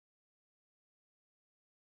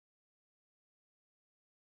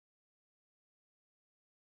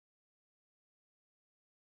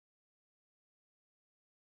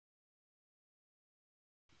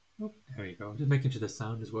Oh, there you go. Just making sure the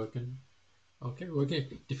sound is working. Okay, we're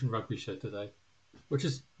getting a different rugby shirt today, which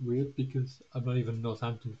is weird because I'm not even a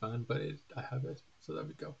Northampton fan, but I have it. So there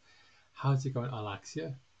we go. How's it going,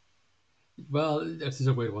 Alexia? Well, this is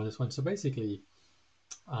a weird one. This one. So basically,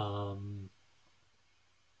 um,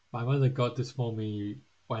 my mother got this for me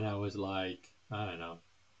when I was like, I don't know,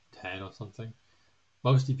 10 or something.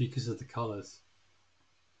 Mostly because of the colors.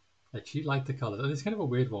 Like she liked the colors, and it's kind of a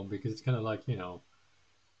weird one because it's kind of like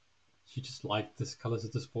she just liked the colors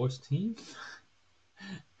of the sports team.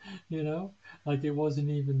 you know, like it wasn't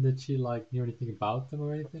even that she like knew anything about them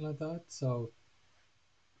or anything like that. So,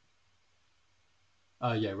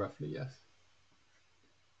 yeah, roughly yes.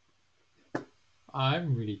 I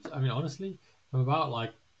mean, honestly, from about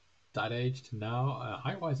like that age to now,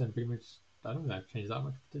 height wise, I'm pretty much. I don't think I've changed that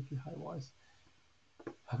much, particularly height wise.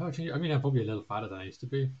 Have I changed? I mean, I'm probably a little fatter than I used to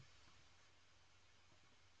be.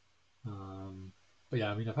 Um, but yeah,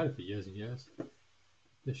 I mean, I've had it for years and years.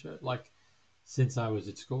 This shirt, like since I was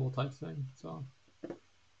at school, type thing. So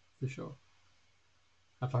for sure,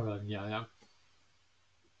 I'm 5'11". Yeah, yeah.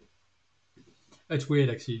 It's weird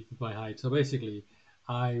actually with my height. So basically,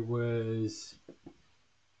 I was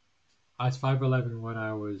I was 5'11" when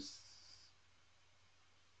I was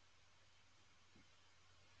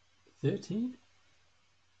 13,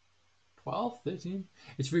 12, 13.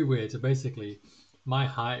 It's really weird. So basically, my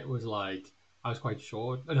height was like I was quite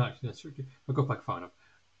short. Oh, no, actually, that's tricky. We'll go back far enough.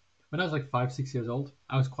 When I was like 5, 6 years old,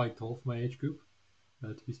 I was quite tall for my age group,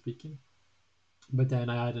 relatively speaking. But then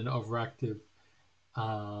I had an overactive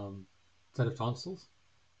um, set of tonsils.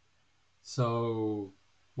 So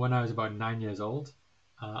when I was about 9 years old,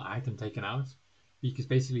 I had them taken out because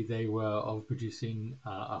basically they were overproducing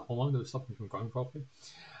a hormone that was stopping me from growing properly.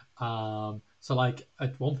 So like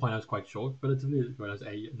at one point I was quite short, relatively when I was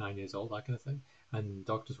 8, 9 years old, that kind of thing. And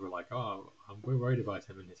doctors were like, "Oh, we're worried about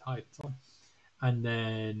him and his height and so on." And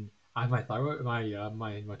then I had my thyroid,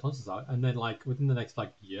 my tonsils out, and then like within the next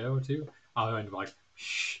like year or two, I went like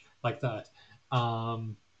shh like that.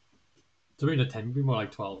 Um, so maybe not 10, maybe more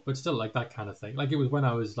like 12, but still like that kind of thing. Like it was when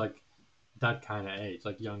I was like that kind of age,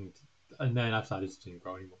 like young, and then after that it just didn't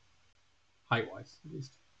grow anymore. Height wise, at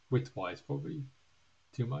least. Width wise, probably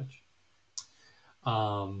too much.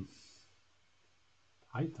 Um,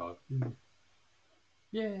 height talk.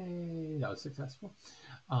 Yay, that was successful.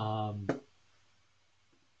 Um,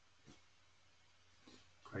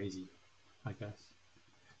 crazy, I guess.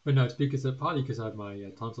 But no, it's because partly because I have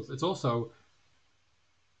my tonsils. It's also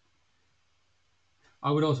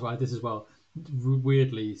I would also add this as well.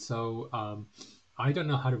 Weirdly, so I don't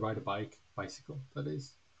know how to ride a bicycle. That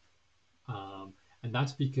is, um, and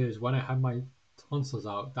that's because when I had my tonsils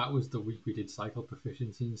out, that was the week we did cycle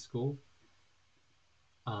proficiency in school,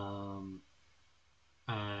 um,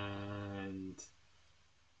 and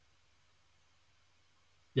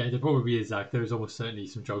yeah, there probably is Zach. There was almost certainly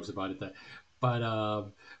some jokes about it there, but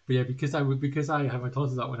yeah, because I had my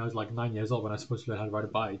tonsils out when I was like 9 years old when I was supposed to learn how to ride a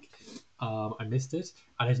bike, I missed it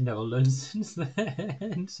and I've never learned since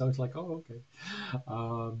then. So it's like, oh okay,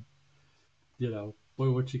 um,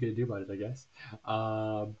 what you gonna do about it? I guess.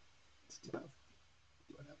 Um,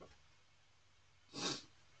 whatever.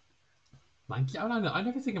 Lanky. I don't know. I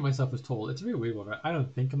never think of myself as tall. It's a really weird one. Right? I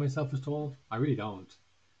don't think of myself as tall. I really don't.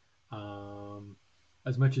 Um,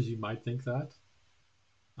 as much as you might think that.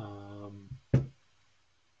 Um,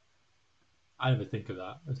 I never think of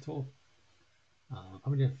that as tall. How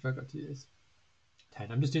many have I forgot to do this?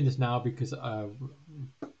 10. I'm just doing this now because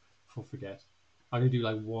for forget. I can do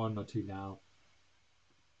like one or two now.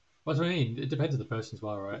 What's what I mean? It depends on the person as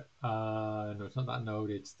well, right? No, it's not that node.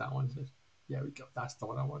 It's that one. Is it? Yeah, we go. That's the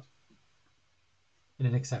one I want in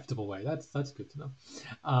an acceptable way. That's good to know.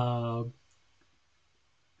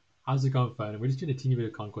 How's it going, Fern? We're just doing a teeny bit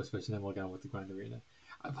of conquest first, and then we'll go on with the Grand Arena.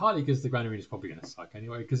 Partly because the Grand Arena is probably going to suck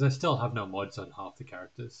anyway, because I still have no mods on half the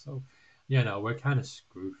characters, so we're kind of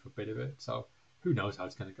screwed for a bit of it. So who knows how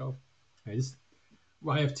it's going to go?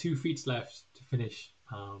 Well, I have 2 feats left to finish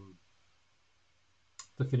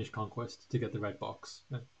conquest to get the red box.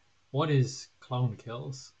 One is clone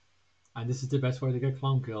kills, and this is the best way to get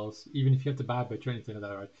clone kills, even if you have the bad batch or anything like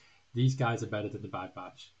that. Right? These guys are better than the bad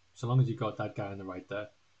batch, so long as you got that guy on the right there,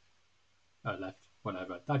 left,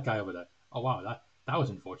 whatever, that guy over there. Oh wow, that was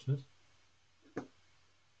unfortunate.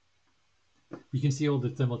 You can see all the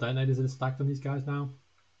thermal detonators that are stacked on these guys now.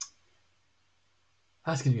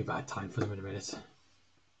 That's going to be a bad time for them in a minute.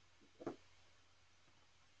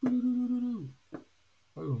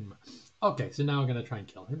 Boom. Okay, so now we're going to try and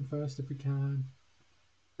kill him first if we can.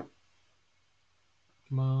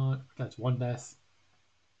 Come on. That's one death.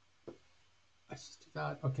 Let's just do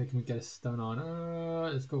that. Okay, can we get a stun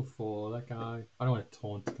on? Let's go for that guy. I don't want a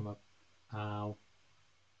taunt to come up. Ow.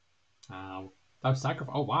 Ow. That was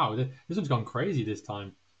sacrifice. Oh, wow. This one's gone crazy this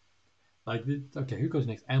time. Like, okay, who goes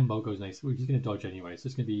next? Embo goes next. He's going to dodge anyway. So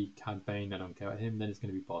it's going to be Campaign. I don't care about him. Then it's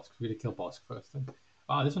going to be Bosk. We're going to kill Bosk first. Then.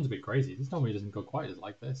 Wow, this one's a bit crazy. This normally doesn't go quite as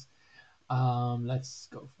like this. Let's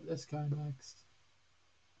go for this guy next.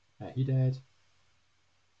 Yeah, he dead.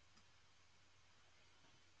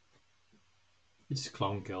 It's just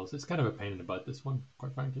clone kills. It's kind of a pain in the butt, this one,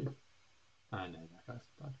 quite frankly. And that guy's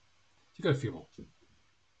dead. So you got a few more.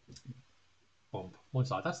 Bump. One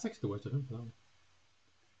side. That's actually the worst of him for that one.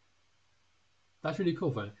 That's really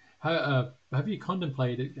cool, fun. Have you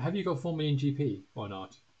contemplated? Have you got 4 million GP or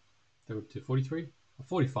not? They were to 43,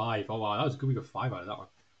 45. Oh wow, that was good. We got 5 out of that one.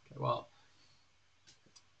 Okay, well,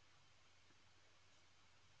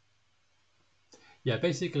 yeah.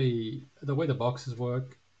 Basically, the way the boxes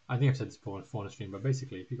work, I think I've said this before on the stream, but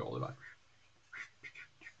basically, if you go all the way back,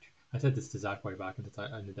 I said this to Zach way back in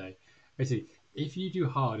the day. Basically, if you do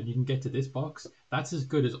hard and you can get to this box, that's as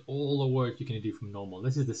good as all the work you can do from normal.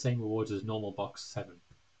 This is the same rewards as normal box 7,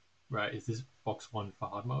 right? Is this box 1 for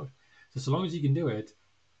hard mode? So long as you can do it,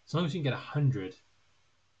 so long as you can get 100,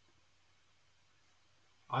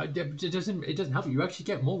 it doesn't help you. You actually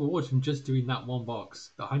get more rewards from just doing that one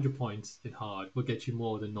box. The 100 points in hard will get you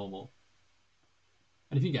more than normal.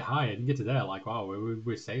 And if you get higher, you can get to there, like wow,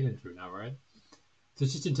 we're sailing through now, right? So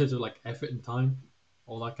it's just in terms of like effort and time,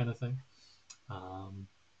 all that kind of thing. Um,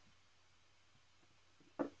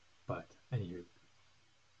 but anywho,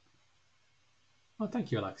 oh,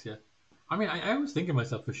 thank you, Alexia. I mean, I always think of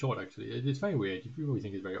myself for short. Actually, it's very weird. You always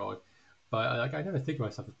think it's very odd, but like I never think of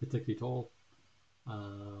myself as particularly tall.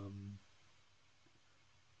 Um,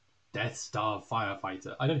 Death Star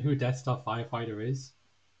Firefighter. I don't know who Death Star Firefighter is.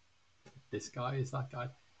 This guy is that guy.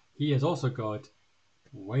 He has also got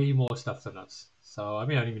way more stuff than us. So I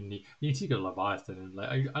mean, I don't even need. You see, got Leviathan, and like,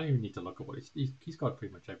 I don't even need to look at what he's got.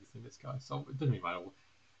 Pretty much everything. This guy. So it doesn't even matter.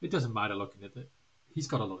 It doesn't matter looking at it. He's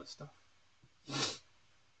got a lot of stuff.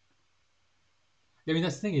 I mean,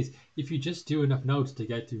 that's the thing is, if you just do enough nodes to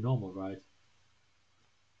get to normal, right?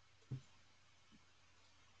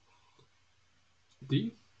 Do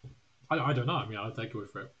you? I don't know. I mean, I'll take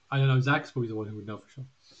it for it. I don't know. Zach's probably the one who would know for sure.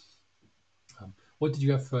 What did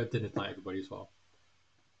you have for dinner tonight, everybody, as well?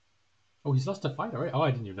 Oh, he's lost a fight already. Oh,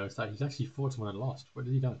 I didn't even notice that. He's actually fought someone and lost. What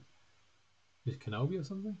did he done? Is Kenobi or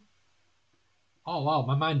something? Oh wow,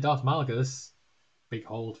 my man Darth Malgus. Big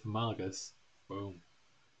hold for Malgus. Boom.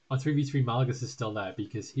 On 3v3, Malgus is still there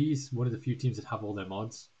because he's one of the few teams that have all their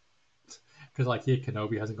mods. Because like here,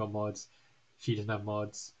 Kenobi hasn't got mods. She doesn't have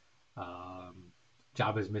mods.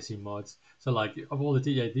 Jabba's missing mods. So like of all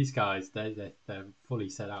these guys, they're fully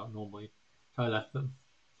set out normally. So I left them.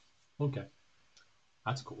 Okay,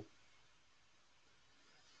 that's cool.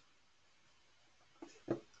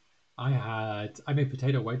 I made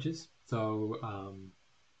potato wedges. So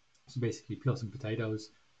basically peel some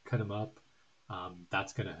potatoes, cut them up.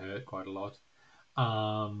 That's gonna hurt quite a lot.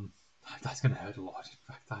 Um, that's gonna hurt a lot.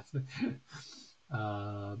 In fact, that's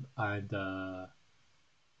and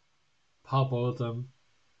parboiled them,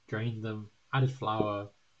 drained them, added flour,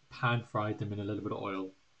 pan fried them in a little bit of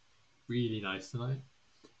oil. Really nice tonight.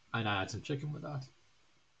 And I had some chicken with that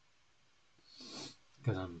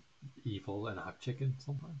because I'm evil and I have chicken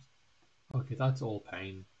sometimes. Okay, that's all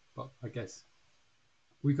pain, but I guess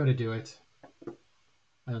we got to do it.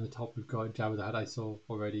 And on the top we've got Jabba the Hutt I saw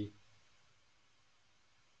already.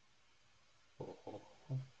 Oh,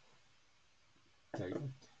 there you go.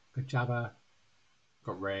 Got Jabba,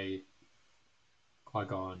 got Ray,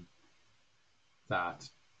 Qui-Gon, that,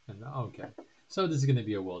 and okay. So this is going to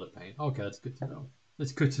be a world of pain. Okay, that's good to know.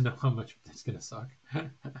 It's good to know how much it's going to suck.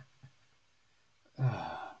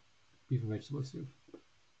 Beef and vegetable soup.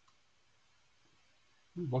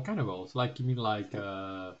 What kind of rolls? Like you mean like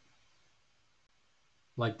dinner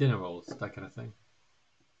rolls, that kind of thing?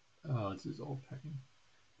 Oh, this is all pain.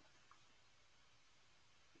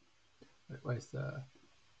 Where's the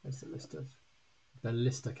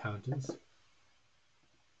list of counters?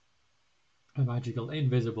 A magical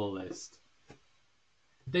invisible list.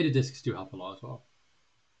 Data discs do help a lot as well.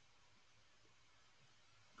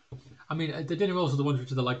 I mean, the dinner rolls are the ones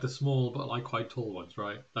which are like the small but like quite tall ones,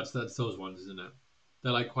 right? That's those ones, isn't it?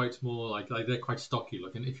 They're like quite small, like they're quite stocky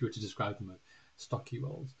looking. If you were to describe them as stocky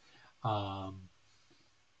rolls, 3v3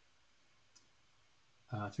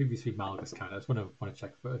 Malgus count. I just want to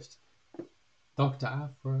check first. Doctor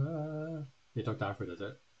Afra, yeah, Doctor Afra does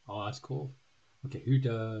it. Oh, that's cool. Okay, who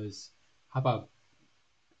does? How about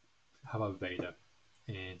Vader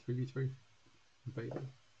in 3v3? Vader.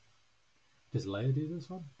 Does Leia do this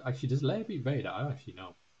one? Actually, does Leia beat Vader? I don't actually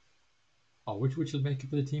know. Oh, which makeup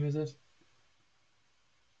for the team is it?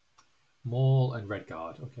 Maul and Red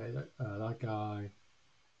Guard. Okay, that guy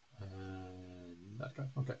and that guy.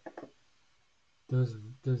 Okay. Does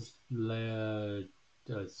Leia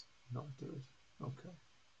does not do it? Okay.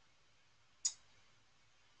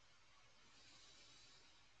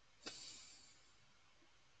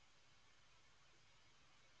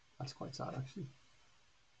 That's quite sad, actually.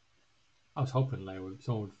 I was hoping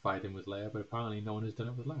someone would fight him with Leia, but apparently no one has done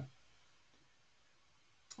it with Leia.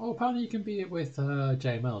 Oh, apparently you can beat it with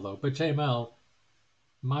JML though. But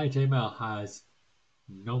my JML has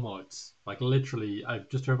no mods. Like literally,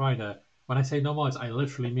 just a reminder. When I say no mods, I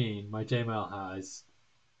literally mean my JML has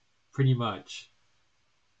pretty much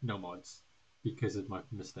no mods because of my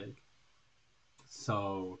mistake.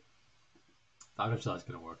 So I'm not sure that's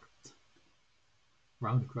gonna work.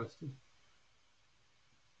 Round crusted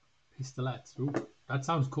pistolets. Ooh, that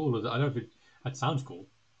sounds cool. I don't know if that sounds cool.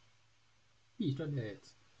 Pistolet.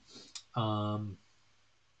 I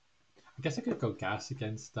guess I could go gas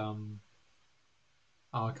against Oh,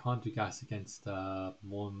 I can't do gas against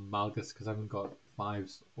Malgus because I haven't got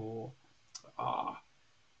fives or ah,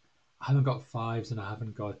 I haven't got fives and I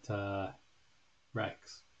haven't got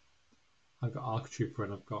Rex. I've got Arc Trooper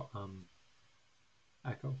and I've got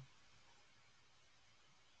Echo.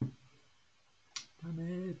 Damn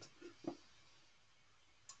it!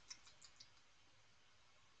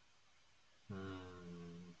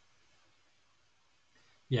 Hmm.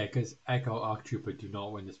 Yeah, because Echo Arc Trooper do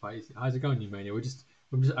not win this fight. How's it going, you mania? I'm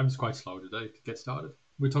just quite slow today to get started.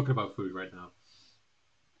 We're talking about food right now.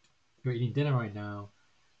 You're eating dinner right now.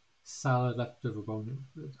 Salad, leftover bone,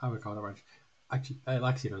 avocado ranch. Actually,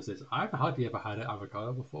 Alexia knows this. I've hardly ever had an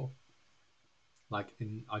avocado before. I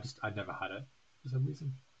never had it for some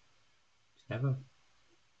reason. Just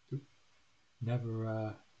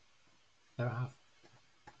never, never have.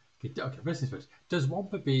 Okay, first things first. Does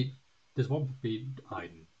Wampa beat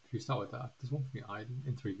Iden? If you start with that, does Wampa beat Iden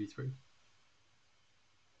in 3v3?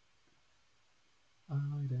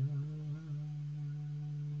 Iden.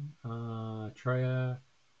 Treya.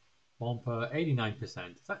 Wampa, 89%.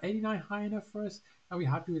 Is that 89 high enough for us? Are we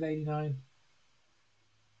happy with 89?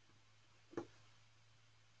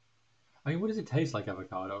 I mean, what does it taste like,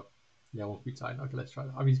 avocado? Yeah, Wampa beats Iden. Okay, let's try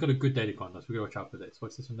that. I mean, he's got a good datacon, though, so we're going to watch out for this.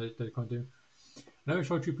 What's this one datacon do? Another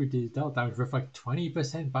short trooper dealt damage, reflect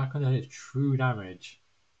 20% back on his true damage.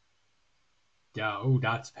 Yeah, oh,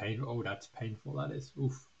 that's painful. Oh, that's painful, that is.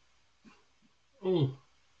 Oof. Oh.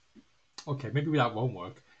 Okay, maybe that won't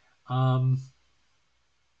work. Damn.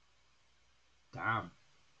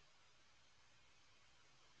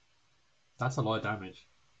 That's a lot of damage.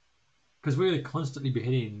 Because we're gonna constantly be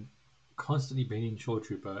hitting short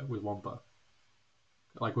trooper with Wampa.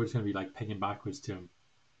 Like we're just gonna be like pinging backwards to him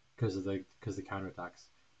because the counterattacks.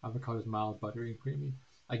 Avocado's mild, buttery, and creamy.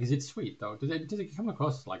 Like, is it sweet though? Does it come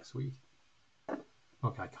across like sweet?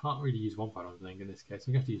 Okay, I can't really use Wampa, I don't think, in this case.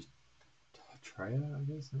 I'm gonna have to use Treya, I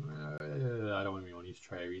guess. I don't really want to use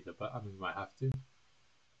Treya either, but I mean, we might have to.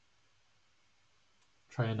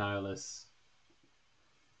 Treya Nihilus.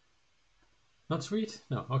 Not sweet?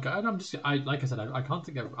 No. Okay, I'm just. Like I said, I can't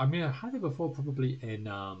think of. I mean, I had it before, probably in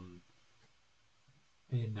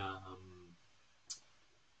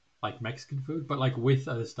like Mexican food, but like with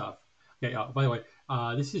other stuff. Okay. By the way,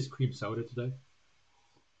 this is cream soda today.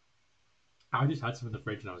 I just had some in the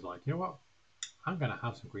fridge, and I was like, you know what? I'm gonna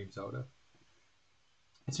have some cream soda.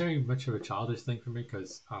 It's very much of a childish thing for me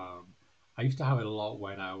because I used to have it a lot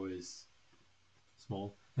when I was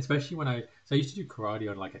small, especially I used to do karate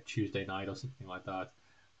on like a Tuesday night or something like that,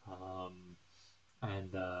 um,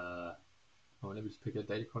 and let me just pick a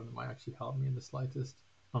data card that might actually help me in the slightest.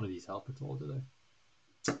 None of these help at all, do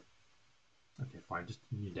they? Okay, fine, just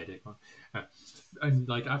new data card. And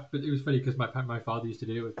like, but it was funny because my father used to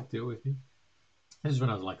do it with me. This is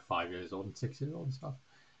when I was like 5 years old and 6 years old and stuff.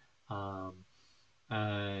 Um,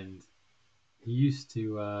 and he used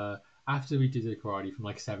to after we did the karate from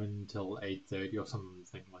like 7 till 8:30 or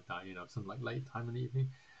something like that, some like late time in the evening.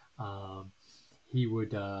 Um, he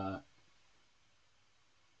would okay,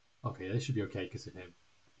 this should be okay because of him,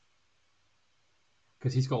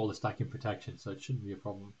 because he's got all the stacking protection, so it shouldn't be a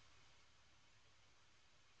problem.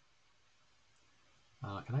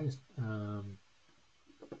 Can I just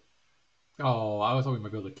oh, I thought we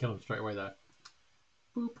might be able to kill him straight away there.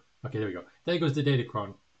 Boop. Okay, there we go. There goes the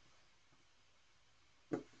datacron.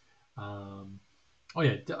 Um, oh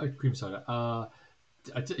yeah, cream soda. I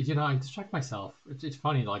distract myself. It's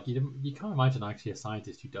funny, like you can't imagine actually a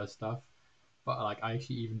scientist who does stuff, but like I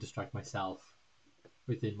actually even distract myself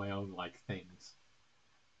within my own like things.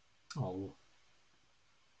 Oh,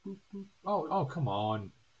 Boop, boop. Oh, come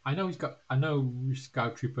on. I know he's got. I know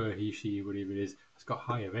Scout Trooper, he, she, whatever it is, has got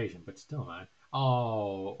high evasion, but still, man.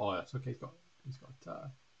 Oh, that's okay. He's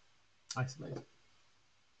got isolate.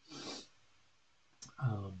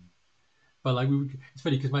 Um, but like it's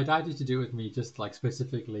funny because my dad used to do it with me, just like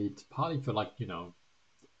specifically, partly for like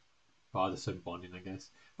father son bonding, I guess,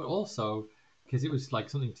 but also because it was like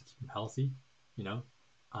something to keep him healthy, you know.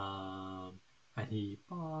 Um, and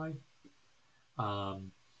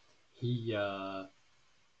um, he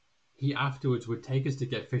he afterwards would take us to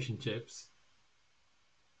get fish and chips.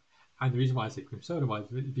 And the reason why I say cream soda was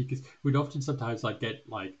because we'd often sometimes like get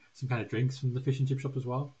like some kind of drinks from the fish and chip shop as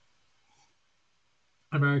well.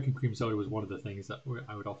 American cream soda was one of the things that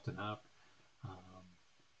I would often have. Um,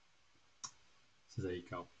 so there you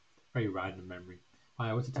go. Very random memory.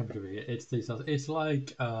 What's the temperature here? It's 3 Celsius. It's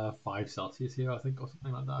like 5 Celsius here, I think, or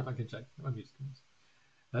something like that. I can check. Let me just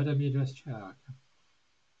let me just check.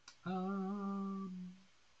 Um,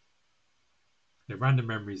 yeah, random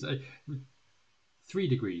memories. 3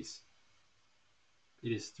 degrees.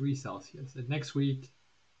 It is 3 Celsius. And next week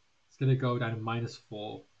it's gonna go down to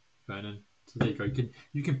 -4, Vernon. So there you go.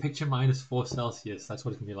 You can picture -4 Celsius. That's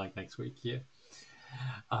what it's gonna be like next week here.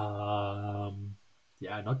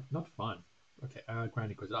 Yeah, not fun. Okay,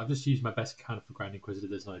 Grand Inquisitor. I've just used my best count for Grand Inquisitor.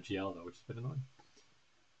 There's not a GL though, which is a bit annoying.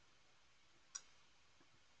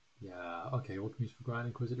 Yeah, okay, what can we use for Grand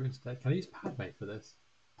Inquisitor instead? Can I use Padme for this?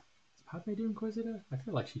 Does Padme do Inquisitor? I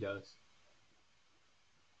feel like she does.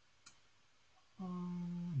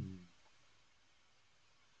 Um,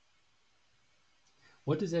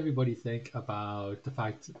 what does everybody think about the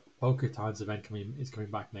fact Bo-Katan's event is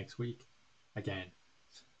coming back next week? Again.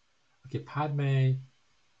 Okay, Padme,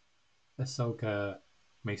 Ahsoka,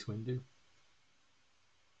 Mace Windu.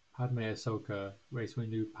 Padme, Ahsoka, Mace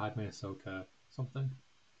Windu, Padme, Ahsoka, something.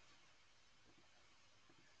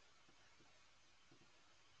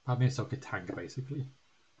 Padme, Ahsoka tank, basically.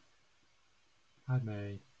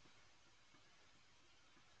 Padme,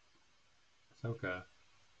 Ahsoka.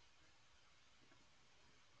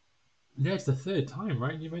 Yeah, it's the third time,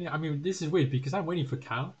 right? I mean, this is weird because I'm waiting for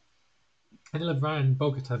Cal. And they've ran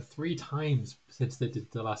Bo-Katan 3 times since they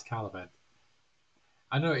did the last Cal event.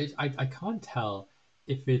 I know I can't tell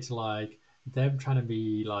if it's like them trying to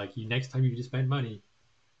be like you next time you just spend money,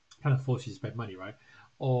 kind of force you to spend money, right?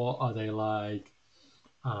 Or are they like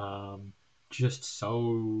um just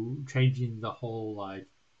so changing the whole like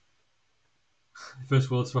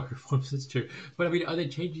First World Soccer forms? It's true, but I mean, are they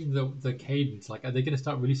changing the cadence? Like, are they going to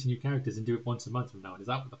start releasing new characters and do it once a month from now? And is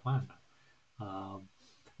that what the plan now?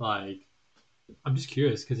 Like, I'm just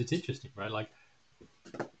curious because it's interesting, right? Like,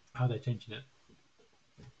 how they're changing it.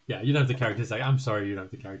 Yeah, you don't have the characters. Like, I'm sorry, you don't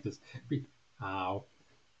have the characters. Ow,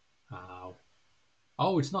 ow.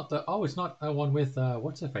 It's not the one with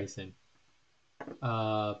what's her face in.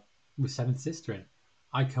 Uh, with Seventh Sister in.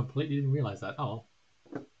 I completely didn't realize that. Oh,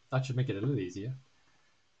 that should make it a little easier.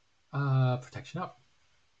 Protection up.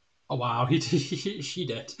 Oh wow, she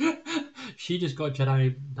did. She just got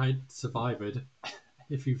Jedi Knight survived.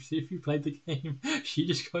 If you played the game, she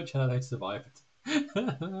just got Jedi Knight survived.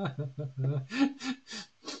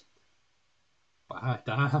 Bah,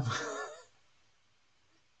 damn.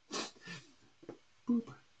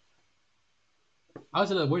 Boop. I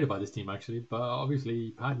was a little worried about this team actually, but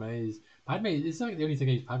obviously Padme. It's like the only thing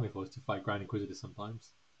I use Padme for is to fight Grand Inquisitor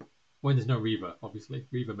sometimes. When there's no Reaver, obviously.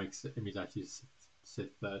 Reaver makes it means actually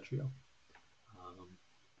Sith trio. Um,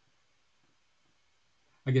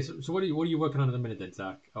 I guess so. What are you working on at the minute then,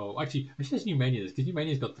 Zach? Oh, actually, I should ask New Mania this because New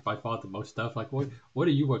Mania's got by far the most stuff. Like, what are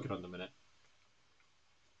you working on at the minute?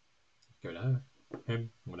 Go to her, him,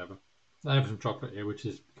 whatever. I have some chocolate here, which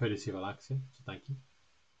is courtesy of Alexia, so thank you.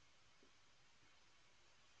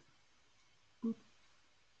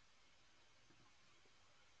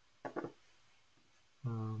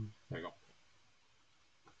 There you go.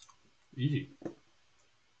 Easy.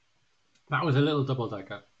 That was a little double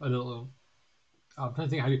decker. A little. I'm trying to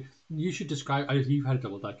think how you should describe. You've had a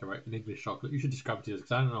double decker, right? An English chocolate. You should describe it to us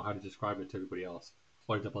because I don't know how to describe it to everybody else.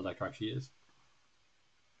 What a double decker actually is.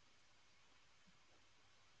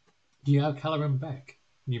 Do you have Keller and Beck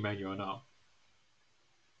new menu or not?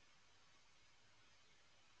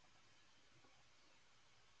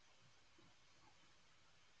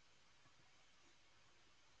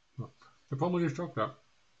 No. The problem with this chocolate,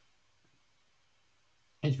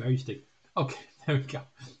 it's very sticky. Okay, there we go.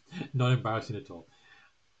 Not embarrassing at all.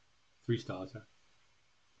 3 stars. Yeah.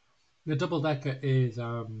 The double decker is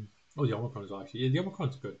oh the Omicron as well actually. Yeah, the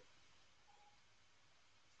Omicron's good.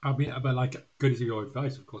 I mean, but like good as your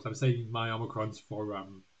advice, of course. I'm saving my Omicrons for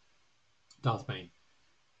Darth Bane.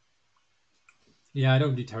 Yeah, I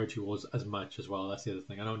don't do territory wars as much as well. That's the other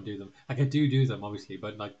thing. I don't do them. Like I do them obviously,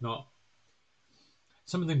 but like not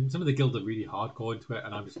some of them. Some of the guilds are really hardcore into it,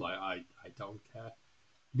 and I'm just like I don't care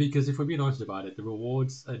because if we're being honest about it, the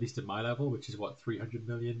rewards at least at my level, which is what 300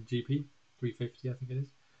 million GP, 350 I think it is.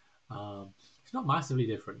 It's not massively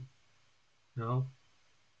different, you know.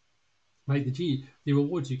 Like the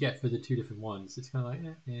rewards you get for the two different ones, it's kind of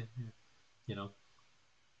like you know.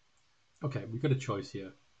 Okay, we've got a choice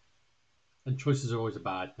here, and choices are always a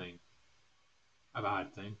bad thing. A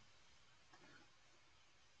bad thing.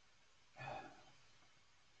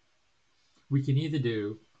 We can either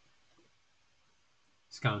do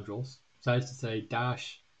scoundrels, so as to say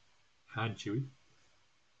dash hand chewy.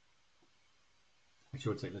 Actually,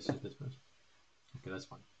 I would say let's just this first. Okay, that's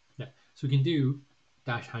fine. Yeah, so we can do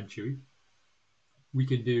dash hand chewy. We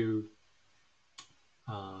can do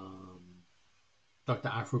um, Dr.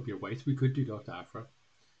 Afro up your waist. We could do Dr. Afro,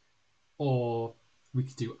 or we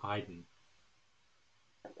could do Iden.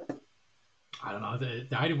 I don't know. The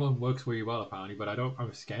Iden one works really well apparently, but I don't.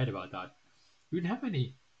 I'm scared about that. We didn't have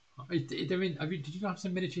any. I mean, did you not have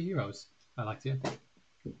some miniature heroes? I liked it.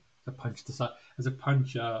 A punch the side as a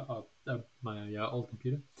punch of my old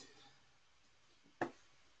computer.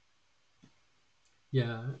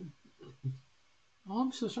 Yeah. Oh,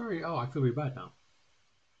 I'm so sorry. Oh, I feel really bad now.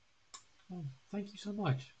 Oh, thank you so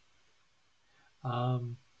much.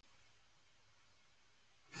 Um,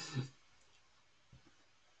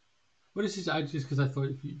 what is this? I just because I thought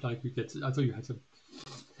if you like you get. I thought you had some.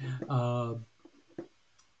 Um,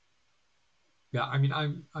 yeah. I mean,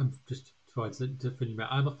 I'm just trying to finish.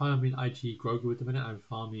 I'm a farming IG Grogu at the minute. I'm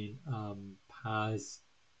farming Paz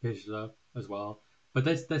Vizsla as well. But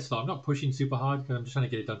that's slow. I'm not pushing super hard because I'm just trying to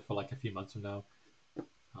get it done for like a few months from now.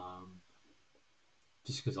 Um,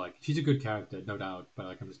 just because like she's a good character, no doubt. But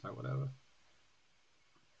like I'm just like whatever.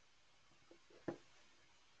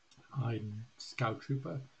 I'm Scout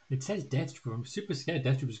Trooper. It says Death Trooper. I'm super scared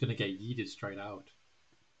Death Trooper's going to get yeeted straight out.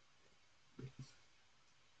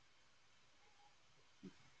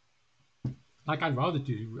 Like I'd rather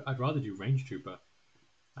do Range Trooper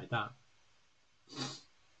like that.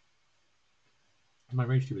 My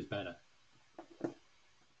Range Trooper is better.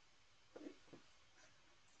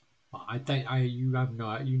 Well, I think I you have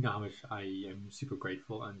no you know how much I am super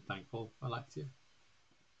grateful and thankful, Alexia.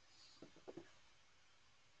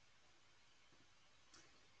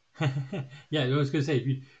 Yeah, I was going to say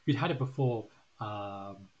if you'd had it before,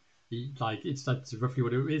 like it's that's roughly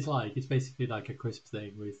what it is like. It's basically like a crisp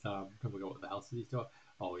thing with I forgot what the hell he's doing.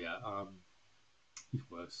 Oh yeah, he's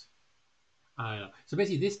worse. I don't know. So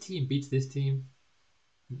basically, this team beats this team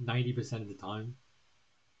 90% of the time.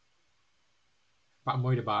 But I'm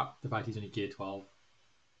worried about the fact he's only gear 12.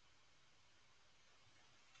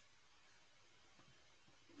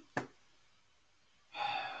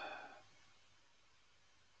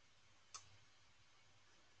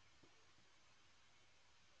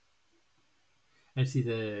 And it's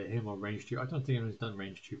either him or Range Trooper. I don't think anyone's done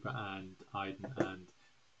Range Trooper and Iden and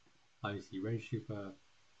obviously Range Trooper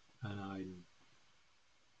and Iden.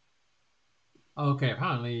 Okay,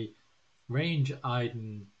 apparently Range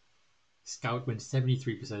Iden Scout wins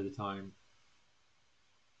 73% of the time,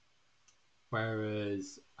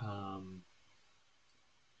 whereas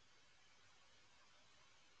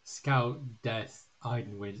Scout Death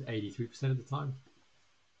Iden wins 83% of the time.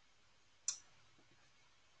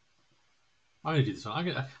 I'm gonna do this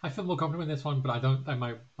one. I feel more confident in this one, but I don't. I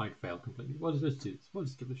might fail completely. Let's do this. We'll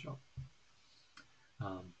just give it a shot.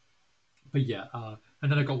 Um, but yeah,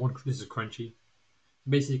 and then I got one. This is crunchy.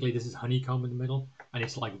 Basically, this is honeycomb in the middle, and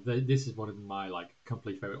it's like this is one of my like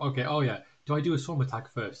complete favorite. Okay, oh yeah. Do I do a swarm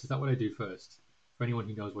attack first? Is that what I do first? For anyone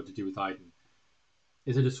who knows what to do with Iden,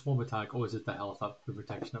 is it a swarm attack or is it the health up, the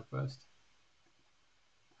protection up first?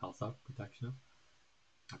 Health up, protection up.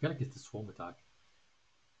 I feel like it's the swarm attack.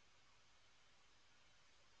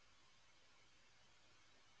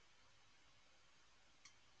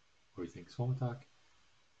 What do you think? Swarm attack?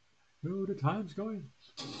 Oh, the time's going.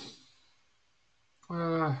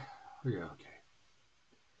 Uh, yeah, okay.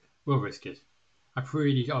 We'll risk it. I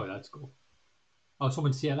pretty. Oh, that's cool. Oh,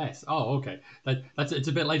 someone CLS. Oh, okay. That's it's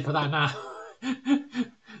a bit late for that now.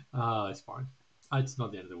 It's fine. It's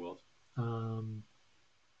not the end of the world. Um,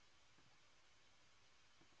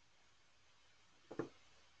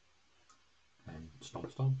 and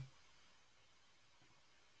stomp stomp.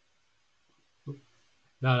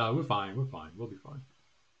 No, no, we're fine. We're fine. We'll be fine.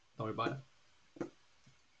 Don't worry about it.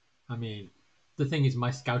 I mean, the thing is,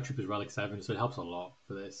 my scout troop is relic 7, so it helps a lot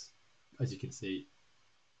for this, as you can see.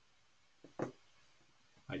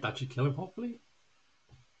 Right, that should kill him, hopefully.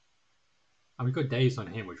 And we got days on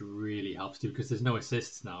him, which really helps too, because there's no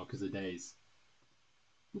assists now because of days.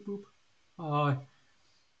 Boop boop. Oh,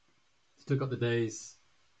 still got the days.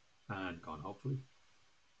 And gone, hopefully.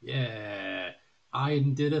 Yeah. I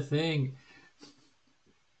did a thing.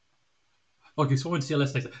 Okay, so I want to see a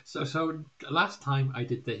list next. So last time I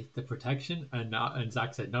did the protection, and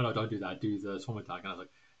Zach said, no, don't do that. Do the swarm attack. And I was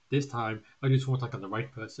like, this time I do swarm attack on the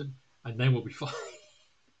right person, and then we'll be fine.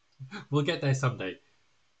 We'll get there someday,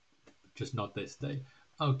 just not this day.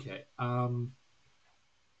 Okay. Oh,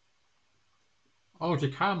 it's a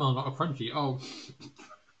caramel, not a crunchy. Oh,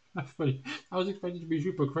 that's funny. I was expecting to be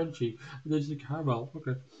super crunchy, but there's a caramel.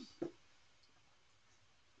 Okay.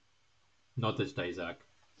 Not this day, Zach.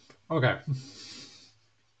 Okay.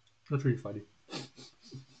 That's really funny.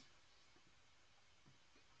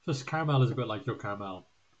 Just caramel is a bit like your caramel.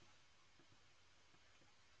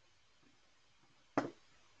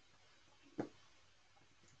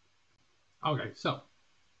 Okay, so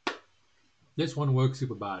this one works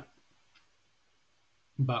super bad,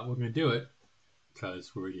 but we're gonna do it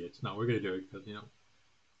because we're idiots. No, we're gonna do it because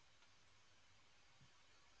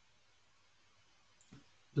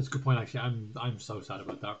that's a good point. Actually, I'm so sad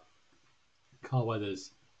about that. Carl Weathers.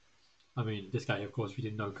 I mean, this guy, of course, if you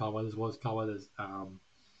didn't know Carl Weathers was Carl Weathers.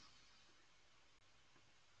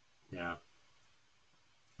 Yeah,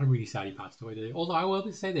 I'm really sad he passed away today. Although I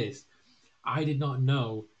will say this, I did not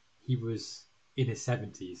know he was in his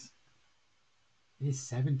 70s. In his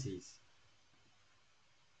 70s,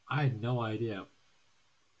 I had no idea.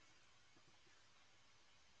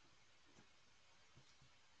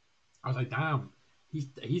 I was like, damn,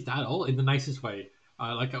 he's that old in the nicest way.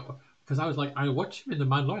 Like, because I was like, I watched him in the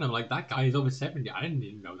Mandalorian. I'm like, that guy is over 70. I didn't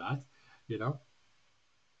even know that. You know.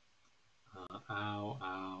 Ow, ow,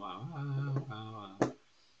 ow, ow, ow, ow.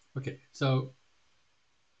 Okay, so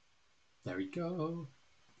there we go.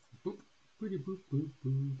 Boop, boop, boop, boop,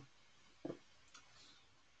 boop.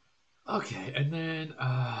 Okay, and then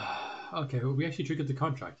okay, well, we actually triggered the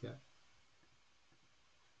contract yet.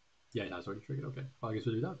 Yeah, it has already triggered. Okay, well, I guess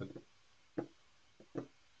we'll do that then.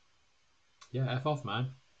 Yeah, F off,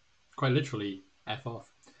 man. Quite literally, F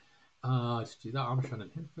off. Let's do that. Armstrong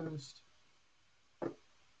and him first.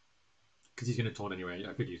 Because he's going to taunt anyway. I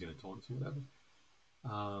figured he's going to taunt, so whatever.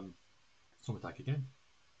 Swarm attack again.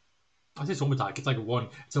 I say swarm attack. It's like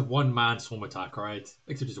It's a one-man swarm attack, right?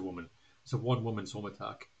 Except it's a woman. It's a one-woman swarm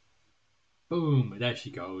attack. Boom! There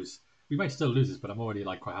she goes. We might still lose this, but I'm already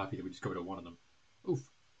like quite happy that we just go to one of them. Oof.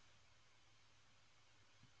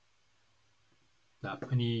 That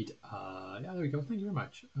I need. Yeah, there we go. Thank you very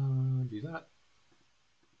much. Do that.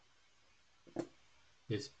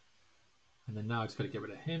 This, and then now I just got to get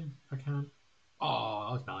rid of him if I can. Oh,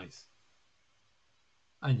 that was nice.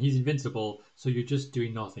 And he's invincible, so you're just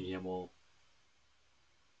doing nothing here, more.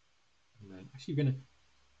 And then actually, you're gonna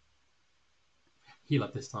heal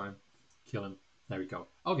up this time. Kill him. There we go.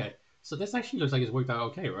 Okay, so this actually looks like it's worked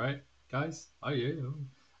out okay, right, guys? Oh yeah.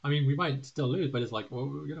 I mean, we might still lose, but it's like,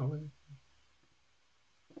 well,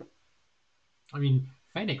 I mean,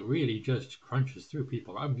 Fennec really just crunches through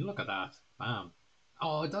people. I mean, look at that. Bam.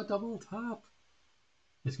 Oh, that double tap.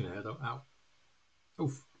 It's gonna hurt though. Ow.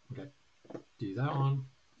 Oof. Okay. Do that one.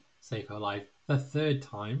 Save her life. The third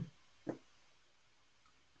time.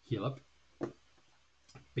 Heal up.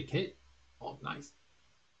 Big hit. Oh, nice.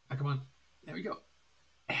 Oh, come on. There we go.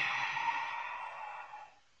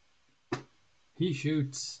 He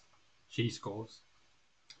shoots. She scores.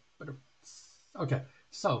 But okay,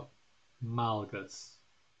 so Malgus.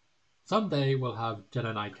 Someday we'll have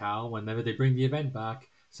Jedi Knight Cal whenever they bring the event back,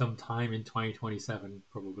 sometime in 2027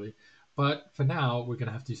 probably. But for now, we're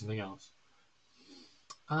gonna have to do something else.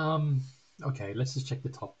 Um. Okay, let's just check the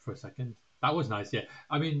top for a second. That was nice, yeah.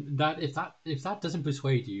 I mean, that doesn't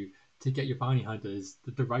persuade you to get your bounty hunters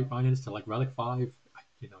the right bounty hunters to like relic 5,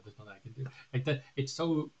 there's nothing I can do. Like that, it's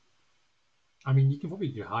so. I mean, you can probably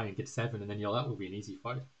do high and get 7, and then that will be an easy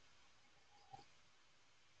fight.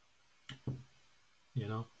 You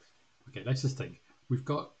know. Okay, let's just think. We've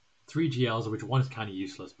got 3 GLs, of which one is kind of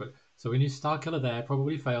useless, but so we need Star Killer there.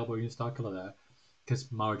 Probably fail, but we need Star Killer there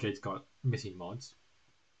because Mara Jade's got missing mods.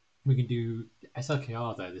 We can do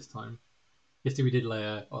SLKR there this time. Yesterday we did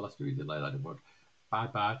Leia. Oh, last week we did Leia. That didn't work.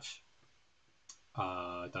 Bad Batch.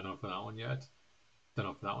 Don't know for that one yet. Don't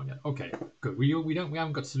know for that one yet. Okay, good. We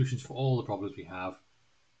haven't got solutions for all the problems we have.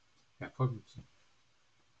 Yeah, problems.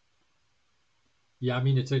 Yeah, I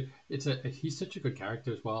mean he's such a good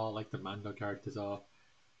character as well. Like the Mando characters are.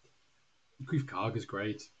 Grief Karg is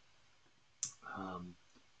great. Um,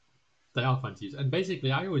 they are fun to use, and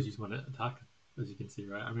basically I always use one attack, as you can see,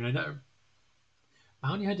 right? I mean, I know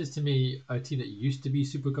Bounty Hunters to me are a team that used to be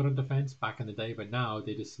super good on defense back in the day, but now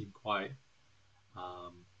they just seem quite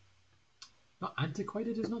um, not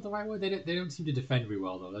antiquated is not the right word. They don't seem to defend very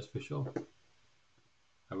well though. That's for sure.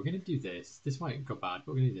 Right, we're gonna do this. This might go bad,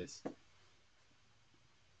 but we're gonna do this.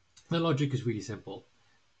 The logic is really simple.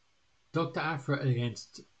 Doctor Aphra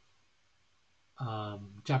against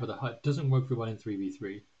Jabba the Hutt doesn't work very well in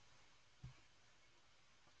 3v3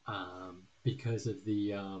 because of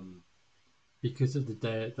the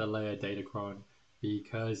layer datachron,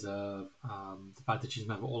 because of the fact that she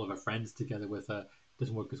doesn't have all of her friends together with her,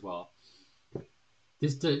 doesn't work as well. We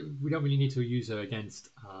don't really need to use her against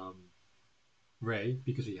Ray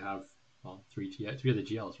because we have three other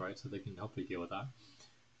GLs, right? So they can hopefully deal with that.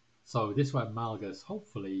 So this way, Malgus,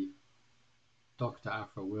 hopefully, Doctor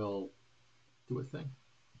Aphra will do a thing.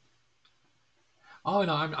 Oh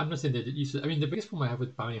no, I'm not saying that you should. I mean, the biggest problem I have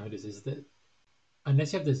with bounty hunters is that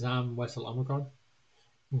unless you have the Zam Wessel Omicron,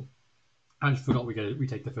 I just forgot we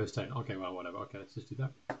take the first turn. Okay, well, whatever. Okay, let's just do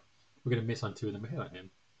that. We're gonna miss on two and then we hit on him.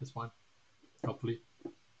 That's fine. Hopefully,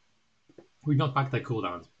 we knocked back their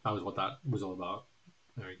cooldowns. That was what that was all about.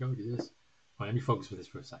 There we go. Do this. Right, let me focus with this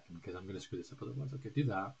for a second because I'm gonna screw this up otherwise. Okay, do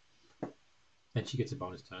that. Then she gets a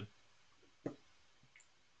bonus turn.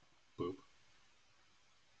 Boop.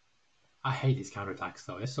 I hate his counterattacks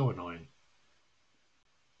though. They're so annoying.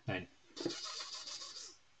 Then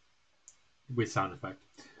with sound effect.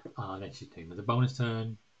 Then she's taking the bonus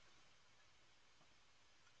turn.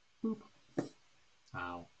 Boop.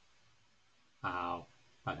 Ow. Ow.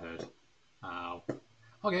 That hurt. Ow.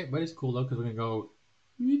 Okay, but it's cool though because we're gonna go.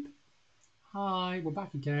 Beep. Hi, we're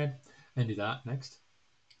back again. And do that next.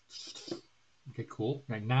 Okay, cool.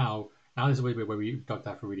 Right, now this is where we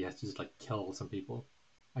Dr. Aphra really has to just like kill some people.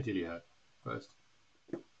 Ideally hurt first.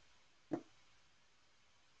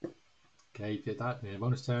 Okay, did that. Then a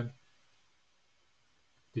bonus turn.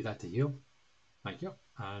 Do that to heal. Thank you.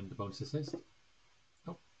 And the bonus assist.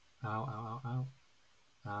 Oh. Ow, ow, ow, ow.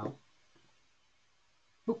 Ow.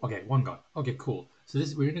 Oh, okay, one gone. Okay, cool. So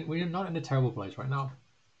we're not in a terrible place right now.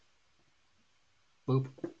 Boop.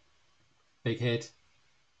 Big hit.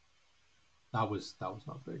 That was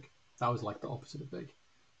not big. That was like the opposite of big.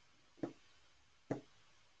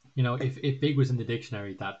 You know, if big was in the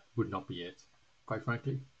dictionary, that would not be it, quite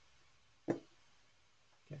frankly.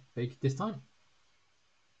 Okay, big this time.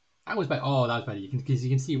 That was better. Oh, that was better. You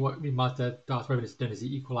can see what Darth Revan has done is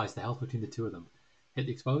he equalized the health between the two of them. Hit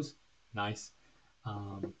the expose. Nice.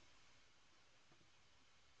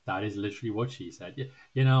 That is literally what she said.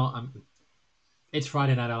 You know, it's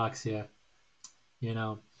Friday night, Alexia. You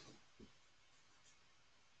know,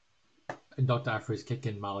 and Dr. Aphra is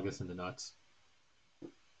kicking Malgus in the nuts.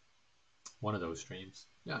 One of those streams.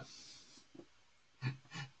 Yeah.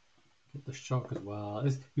 Get the shock as well.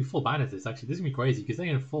 We full banners this actually. This is gonna be crazy because they're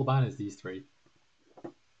gonna full banners these three.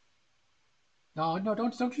 No,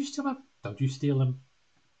 don't you steal them. Don't you steal them.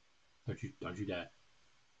 Don't you dare.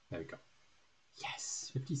 There we go. Yes,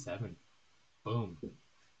 57. Boom.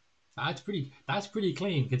 That's pretty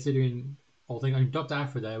clean considering all thing. I mean, Dr.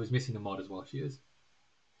 Aphra there was missing a mod as well. She is.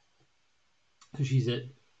 So she's at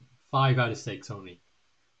 5 out of 6 only.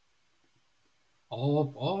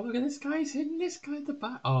 Oh, look at this guy. He's hitting this guy at the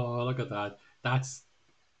back. Oh, look at that. That's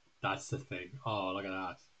the thing. Oh, look at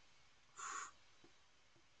that.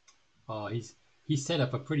 Oh, he's set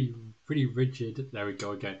up a pretty rigid. There we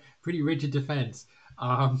go again. Pretty rigid defense.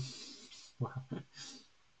 Wow.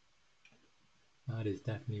 That is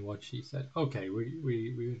definitely what she said. Okay, we're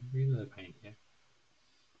in the pain here.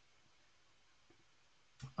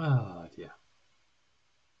 Oh dear.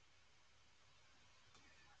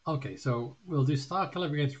 Okay, so we'll do Star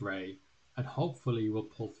Killer against Ray, and hopefully we'll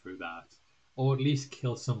pull through that, or at least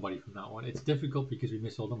kill somebody from that one. It's difficult because we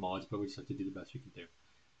miss all the mods, but we just have to do the best we can do.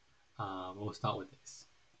 We'll start with this.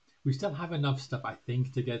 We still have enough stuff, I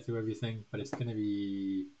think, to get through everything, but it's gonna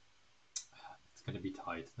be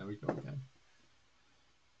tight. There we go again.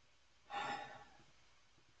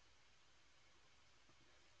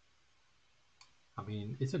 I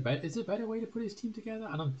mean, is a better way to put his team together?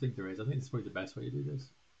 I don't think there is. I think it's probably the best way to do this.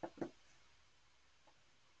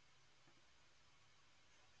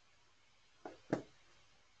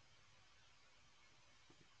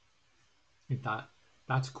 I think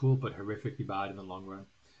that's cool, but horrifically bad in the long run.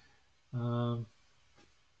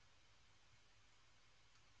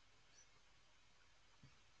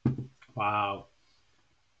 Wow.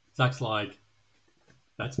 Zach's like,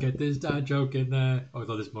 let's get this dad joke in there.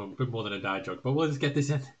 Although this is a bit more than a dad joke, but we'll just get this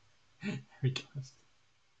in. There we go.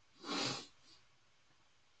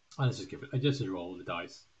 Let's just give it. I just roll the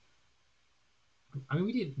dice. I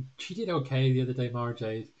mean, she did okay the other day, Mara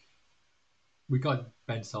Jade. We got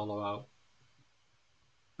Ben Solo out,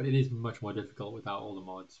 but it is much more difficult without all the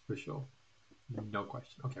mods for sure. No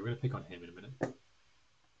question. Okay, we're gonna pick on him in a minute.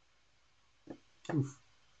 Oof,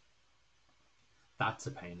 that's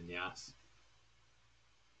a pain in the ass.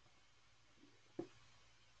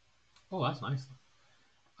 Oh, that's nice.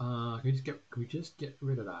 Can we just get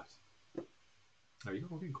rid of that? There you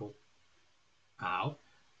go. Okay, cool. Ow.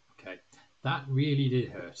 Okay, that really did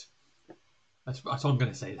hurt. That's all I'm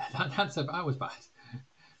gonna say. That was bad.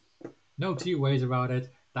 No two ways about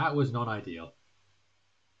it. That was not ideal.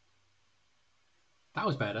 That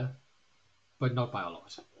was better, but not by a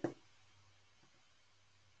lot.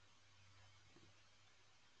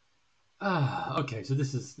 Ah, okay. So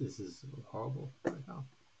this is horrible right now.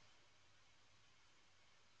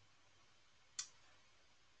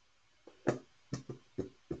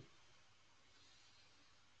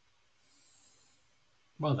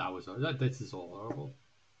 Well, this is all horrible.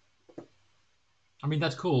 I mean,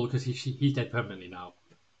 that's cool because he's dead permanently now,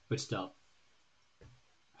 but still,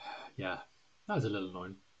 yeah, that was a little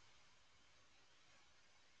annoying.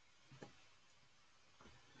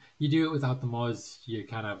 You do it without the mods, you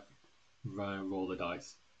kind of roll the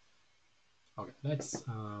dice. Okay, let's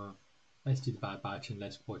do the Bad Batch and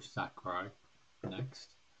let's watch Zack cry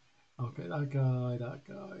next. Okay, that guy, that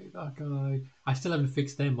guy, that guy. I still haven't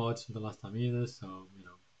fixed their mods from the last time either, so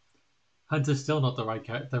Hunter's still not the right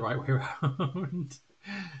way around.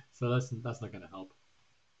 So that's not going to help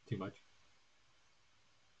too much.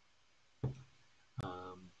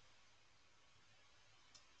 Um,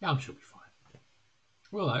 yeah, I'm sure we'll be fine.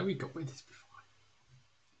 Well, we got with this before.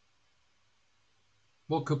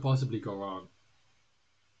 What could possibly go wrong?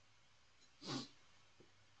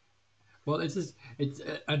 Well, it's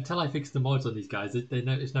until I fix the mods on these guys,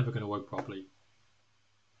 it's never going to work properly.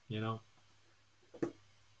 You know.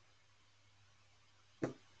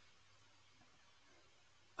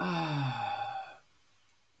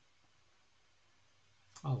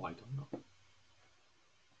 Oh, I don't know.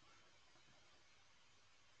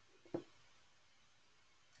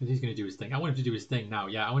 He's going to do his thing. I want him to do his thing now.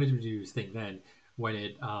 Yeah, I wanted him to do his thing then, when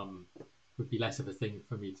it would be less of a thing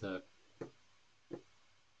for me to.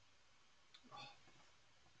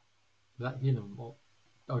 Does that heal him?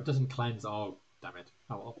 Oh, it doesn't cleanse. Oh, damn it.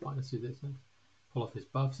 Oh, well, fine. Let's do this then. Pull off his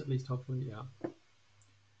buffs at least, hopefully. Yeah.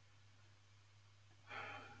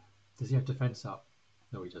 Does he have defense up?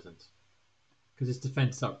 No, he doesn't. Because it's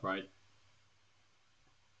defense up, right?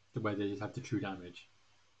 The way they just have the true damage.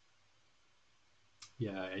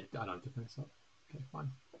 Yeah, I don't have defense up. Okay,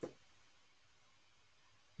 fine.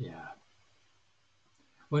 Yeah.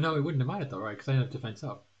 Well, no, it wouldn't have mattered though, right? Because I didn't have defense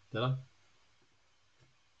up. Did I?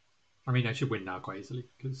 I mean, I should win now quite easily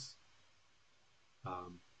because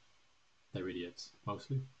um, they're idiots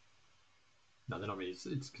mostly. No, they're not really.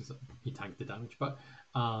 It's because he tanked the damage, but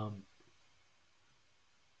um,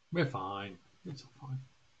 we're fine. It's all fine.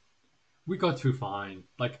 We got through fine.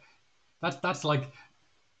 Like that's like.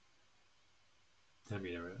 I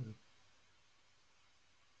mean,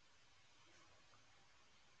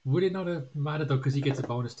 would it not have mattered though? Because he gets a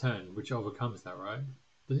bonus turn, which overcomes that, right?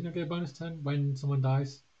 Does he not get a bonus turn when someone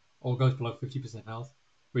dies or goes below 50% health,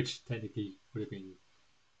 which technically would have been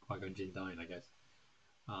Qui-Gon Jinn dying, I guess.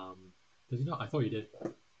 Um, does he not? I thought he did.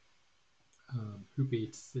 Who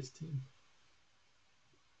beats this team?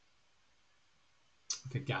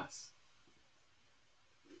 Okay, Gas.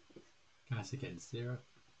 Gas against Cere,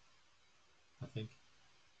 I think.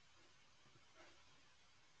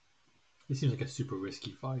 This seems like a super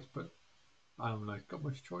risky fight, but I don't know. Got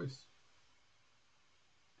much choice.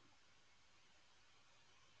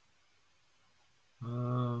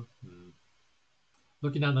 Hmm.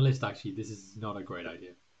 Looking down the list, actually, this is not a great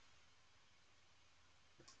idea.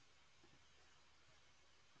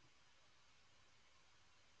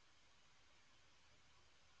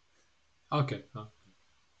 Okay.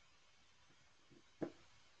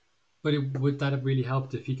 But would that have really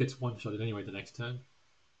helped if he gets one-shotted anyway the next turn?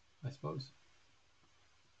 I suppose.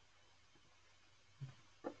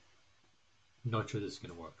 Not sure this is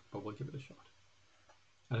going to work, but we'll give it a shot.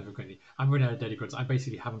 I don't have any. I'm running out of dedicates. I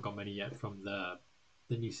basically haven't got many yet from the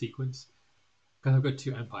new sequence because I've got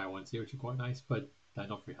 2 Empire ones here, which are quite nice, but they're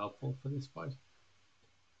not very helpful for this fight.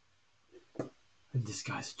 And this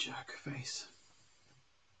guy's a jerk face.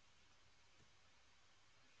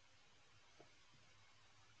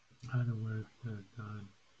 I don't know where they're done.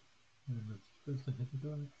 I'm not supposed to hit the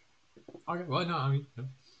door. Okay, well, no, I mean, no,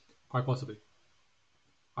 quite possibly.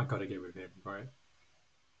 I gotta get rid of him, right?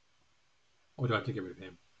 Or do I have to get rid of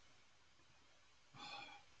him?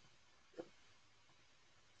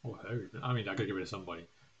 Or her? I mean, I gotta get rid of somebody.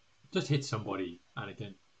 Just hit somebody,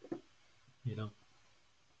 Anakin. You know,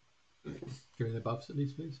 give me the buffs at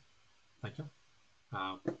least, please. Thank you.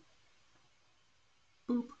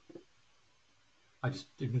 Boop. I'm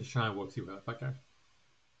going to try and walk through her if I can.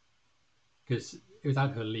 Because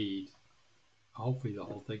without her lead, hopefully the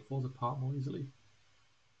whole thing falls apart more easily.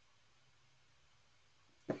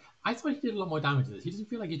 I thought he did a lot more damage than this. He doesn't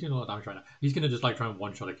feel like he's doing a lot of damage right now. He's going to just like try and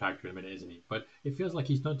one-shot a character in a minute, isn't he? But it feels like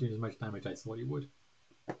he's not doing as much damage as I thought he would.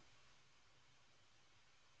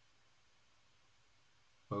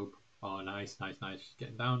 Boop. Oh, nice, nice, nice. She's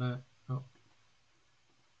getting down there. Oh.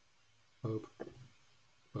 Boop.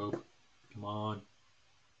 Boop. Come on.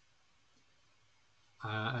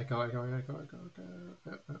 Echo.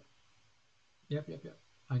 Yep.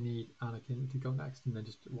 I need Anakin to go next and then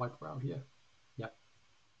just wipe her out here. Yep.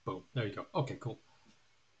 Boom. There you go. Okay, cool.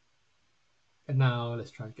 And now let's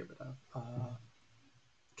try and get rid of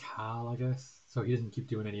Cal, I guess. So he doesn't keep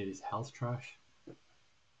doing any of this health trash.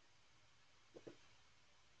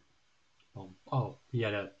 Oh, he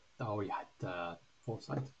had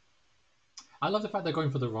foresight. I love the fact they're going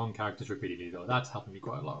for the wrong characters repeatedly, though. That's helping me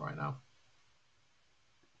quite a lot right now.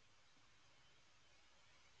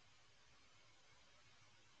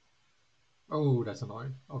 Oh, that's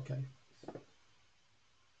annoying. Okay.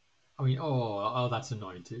 I mean, oh, that's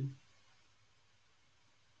annoying too.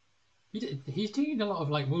 He's doing a lot of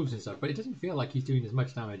like moves and stuff, but it doesn't feel like he's doing as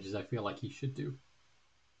much damage as I feel like he should do.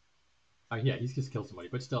 Oh yeah, he's just killed somebody,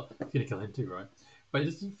 but still, he's gonna kill him too, right? But it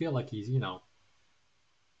doesn't feel like he's,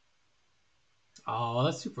 Oh,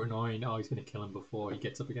 that's super annoying. Oh, he's gonna kill him before he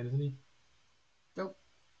gets up again, isn't he? Nope.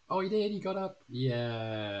 Oh, he did. He got up.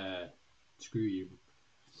 Yeah. Screw you.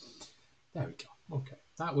 There we go. Okay,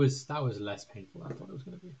 that was less painful than I thought it was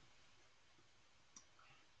gonna be.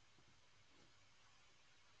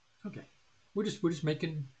 Okay, we're just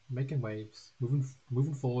making waves,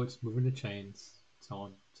 moving forwards, moving the chains, so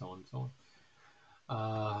on, so on, so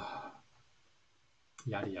on.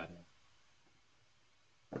 Yada yada.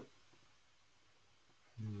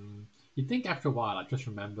 You'd think after a while I'd just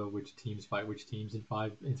remember which teams fight which teams in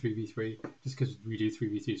 3v3, just because we do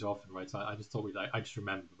 3v3 so often, right? So I just thought I just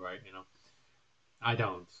remember, right? I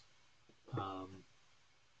don't. Um,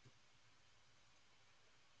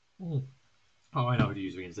 oh, I know who to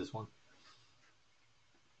use against this one.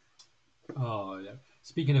 Oh yeah.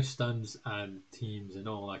 Speaking of stuns and teams and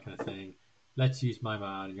all that kind of thing, let's use my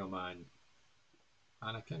man and your man,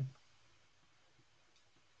 Anakin.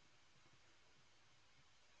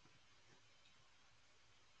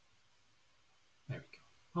 There we go.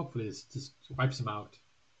 Hopefully this just wipes him out.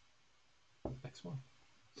 Next one.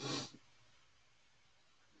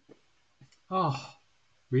 Oh,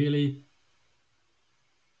 really?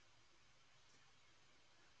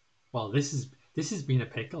 Well, this has been a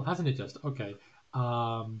pickle, hasn't it? Just okay.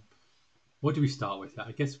 Um, what do we start with?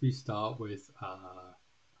 I guess we start with.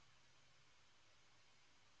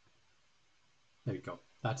 There we go.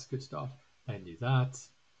 That's a good start. Then do that.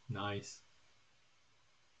 Nice.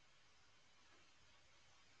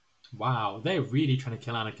 Wow, they're really trying to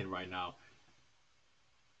kill Anakin right now.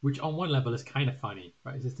 Which on one level is kind of funny,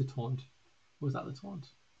 right? Is this the taunt? Was that the taunt?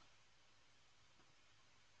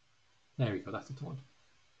 There we go. That's the taunt.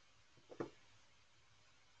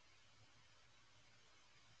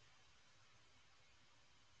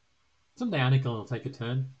 Someday Anakin will take a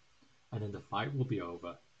turn, and then the fight will be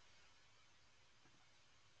over.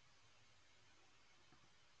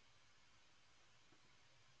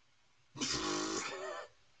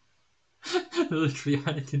 Literally,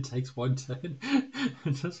 Anakin takes one turn,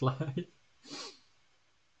 and just like,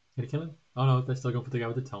 gonna kill him? Oh no, they're still going for the guy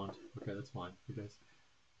with the taunt. Okay, that's fine. I guess.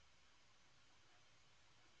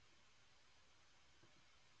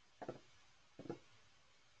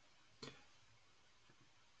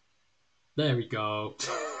 There we go.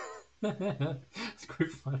 It's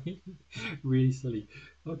quite funny. Really silly.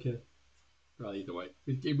 Okay. Well, either way,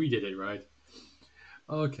 we did it right.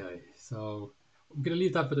 Okay, so I'm gonna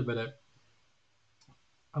leave that for a minute.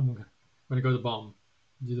 I'm gonna go to the bottom,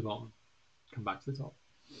 do the bottom, come back to the top.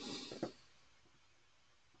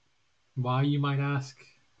 Why, you might ask?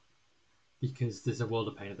 Because there's a world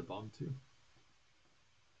of pain at the bottom too.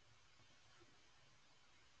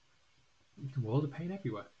 A world of pain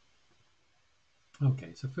everywhere.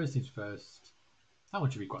 Okay, so first things first. That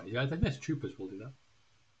one should be quite easy. I think there's troopers will do that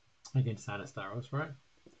against Anastaros, right?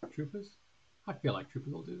 Troopers. I feel like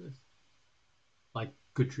troopers will do this. Like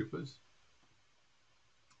good troopers.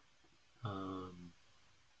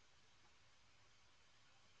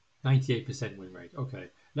 98% win rate. Okay,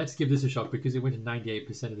 let's give this a shot because it went to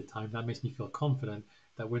 98% of the time. That makes me feel confident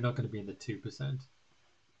that we're not going to be in the 2%.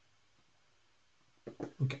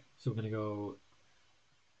 Okay, so we're going to go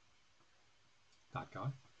that guy.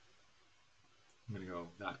 I'm going to go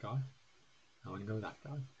that guy. I'm going to go that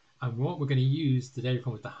guy. And what we're going to use today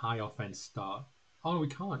from with the high offense start. Oh, we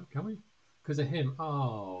can't, can we? Because of him.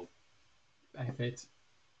 Oh, F it.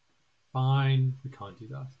 Fine, we can't do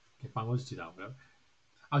that. Okay, fine, we'll just do that. Whatever.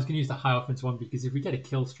 I was going to use the high offense one because if we get a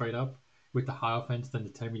kill straight up with the high offense, then the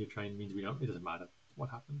 10-meter train means we don't. It doesn't matter what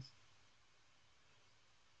happens.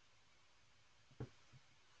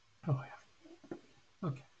 Oh yeah.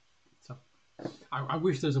 Okay. So I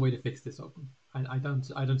wish there's a way to fix this open. I don't.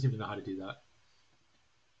 I don't seem to know how to do that.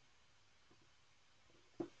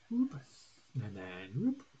 Whoop. And then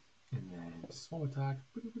whoop. And then small attack.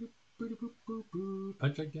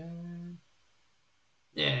 Punch again.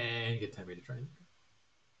 Yeah, and get 10-meter train.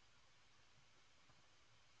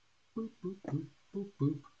 Boop, boop, boop, boop,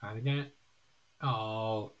 boop. And again.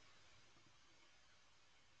 Oh.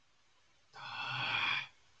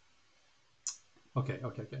 Okay.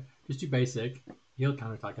 Just do basic. He'll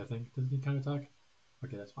counterattack, I think. Doesn't he counterattack?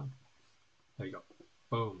 Okay, that's fine. There you go.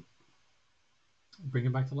 Boom. Bring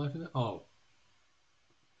him back to life with it? Oh.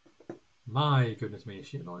 My goodness me, is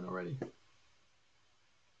she annoying already?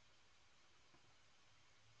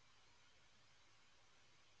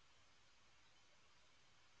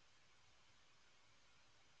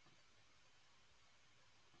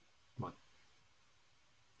 Come on.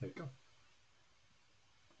 There you go.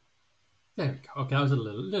 There we go. Okay, that was a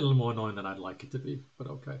little more annoying than I'd like it to be, but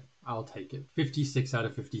okay. I'll take it. 56 out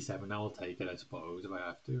of 57. I'll take it, I suppose, if I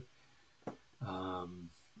have to.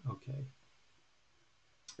 Okay.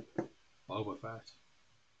 Boba Fett.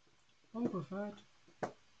 Boba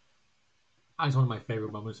Fett. That's one of my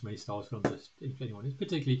favorite moments from any Star Wars film. Just if anyone is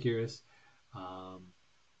particularly curious, I'm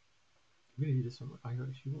gonna do this one.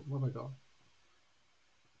 What have I got?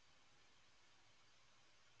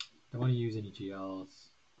 Don't want to use any GLs.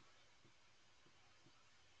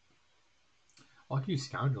 Oh, I can use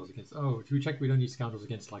scoundrels against. Oh, should we check we don't use scoundrels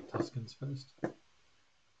against like Tuscans first?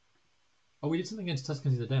 Oh, we did something against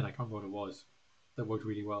Tuscans the other day, and I can't remember what it was. That worked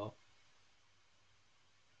really well.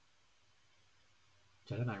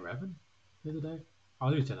 Jedi Knight Revan the other day. Oh, I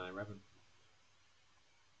think it was Jedi Knight Revan.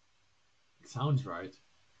 It sounds right.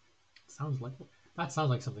 It sounds like that sounds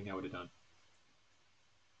like something I would have done.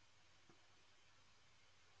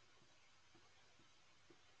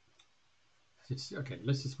 Okay,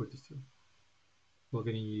 let's just put this through. We're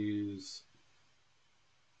going to use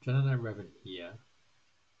Jedi Knight Revan here.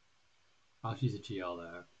 I'll use a GL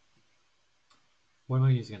there. What am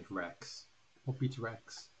I using against Rex? What beats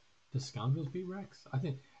Rex? Does Scoundrels beat Rex? I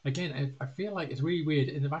think, again, I feel like it's really weird.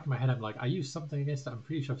 In the back of my head, I'm like, I used something against it. I'm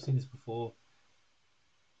pretty sure I've seen this before.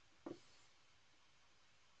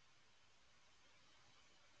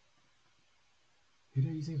 Who did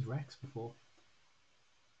I use against Rex before?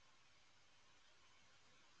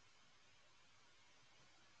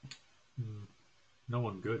 No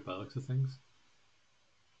one good by the looks of things.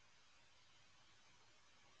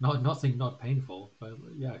 Nothing not painful, but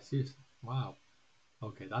yeah, seriously. Wow.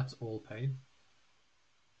 Okay, that's all pain.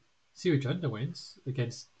 Cere Junda wins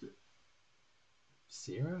against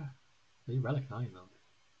Cere? Are you Relic 9 though?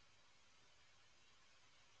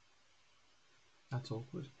 That's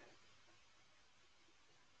awkward.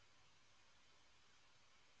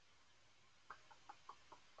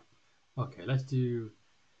 Okay, let's do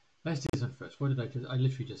this one first. What did I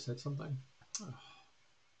literally just said something. Oh,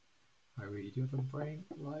 I really do have a brain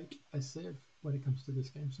like a sieve when it comes to this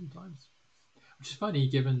game sometimes. Which is funny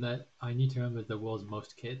given that I need to remember the world's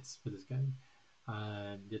most kits for this game,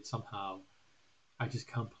 and yet somehow I just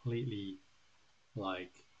completely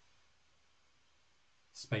like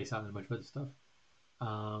space out and a bunch of other stuff.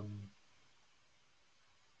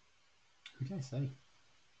 Who did I say?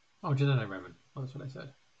 Oh, Jedi Knight Revan. Oh, that's what I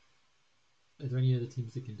said. Is there any other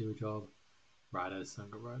teams that can do a job? Riders,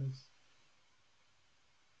 Sangha Riders.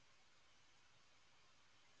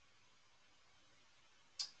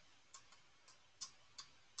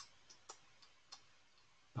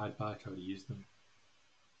 Bad Batch, I would use them.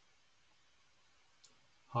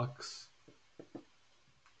 Hux.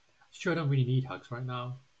 Sure, I don't really need Hux right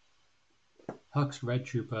now. Hux, Red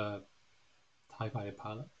Trooper, TIE Fighter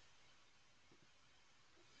Pilot.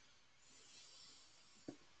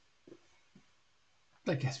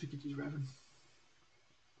 I guess we could use Revan.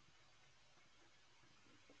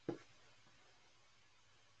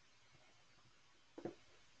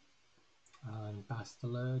 And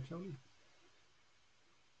Bastila Jolie.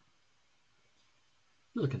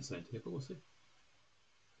 A little concerned here, but we'll see.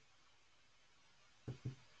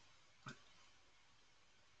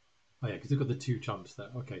 Oh yeah, because they've got the two chumps there.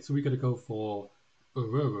 Okay, so we got to go for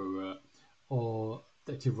or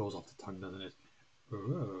it rolls off the tongue, doesn't it?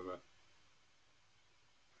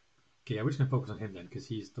 Okay, yeah, we're just gonna focus on him then, because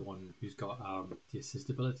he's the one who's got the assist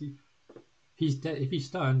ability. He's dead. If he's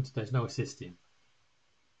stunned, there's no assisting,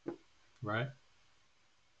 right?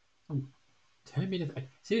 Oh, terminated.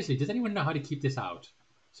 Seriously, does anyone know how to keep this out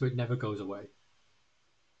so it never goes away?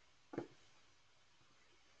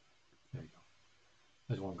 There you go.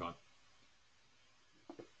 There's one gone.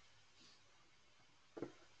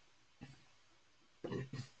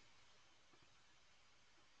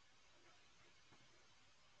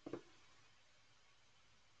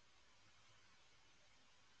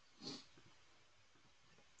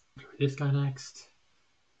 This guy next,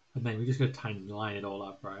 and then we're just gonna tiny line it all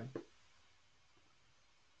up, right?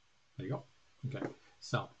 There you go. Okay,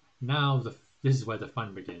 so now this is where the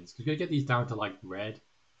fun begins, because we're gonna get these down to like red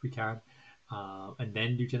if we can, and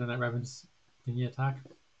then do generate Revan's thingy attack.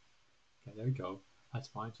 Okay, there we go. That's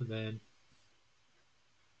fine. So then,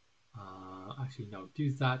 actually no,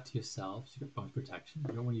 do that to yourself. So you got bonus protection.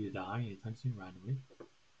 We don't want you to die anytime soon randomly.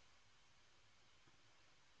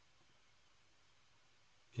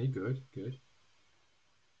 Okay, good, good.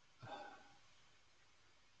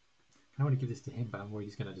 I want to give this to him, but I'm worried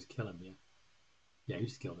he's gonna just kill him. Yeah, you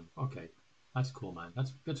just killed him. Okay, that's cool, man.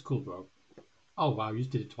 That's cool, bro. Oh wow, you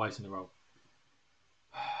just did it twice in a row.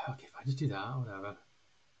 Okay, fine, just do that. Whatever.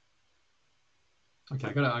 Okay,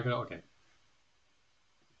 I got it. Okay,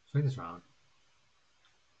 swing this round.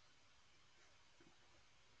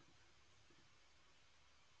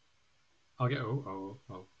 Okay. Oh.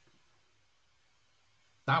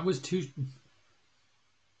 That was too.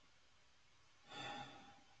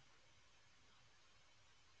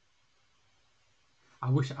 I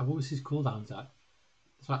what was his cooldowns at?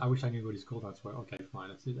 So I wish I knew what his cooldowns were. Okay, fine.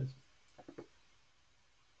 Let's do this.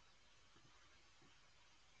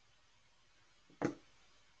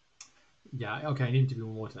 Yeah. Okay, I need him to be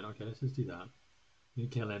one more turn. Okay, let's just do that. You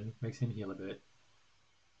kill him, makes him heal a bit.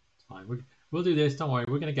 It's fine. We'll do this. Don't worry.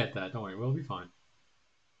 We're gonna get there. Don't worry. We'll be fine.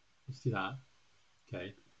 Let's do that.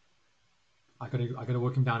 Okay. I gotta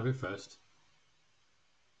work him down a bit first.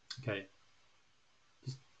 Okay.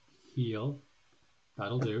 Just heal.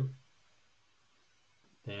 That'll do.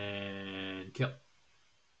 Then kill.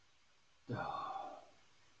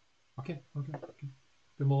 Okay.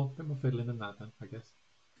 Bit more fiddling than that then, I guess.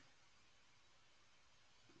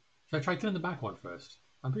 Should I try killing the back one first?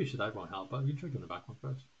 I'm pretty sure that won't help, but we can try killing the back one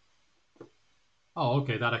first. Oh,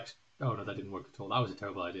 okay, oh no, that didn't work at all. That was a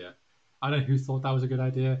terrible idea. I don't know who thought that was a good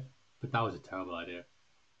idea, but that was a terrible idea.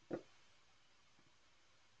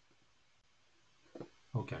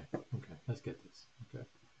 Okay, let's get this. Okay.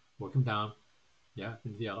 Work him down. Yeah,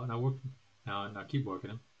 into the yellow. Now keep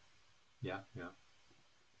working him. Yeah.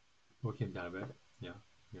 Work him down a bit. Yeah,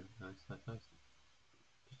 nice.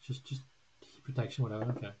 Just protection,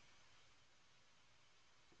 whatever,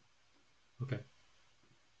 Okay.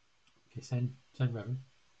 Okay, send Revan.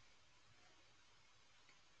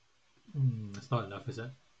 That's not enough, is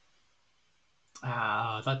it?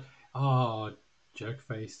 That. Oh, jerk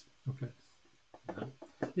face. Okay. Yeah.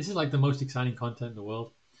 This is like the most exciting content in the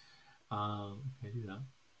world. Okay, do that.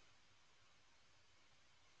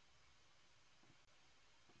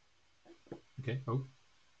 Okay. Oh.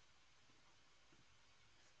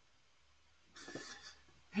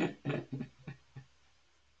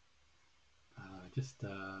 Just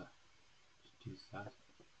use that.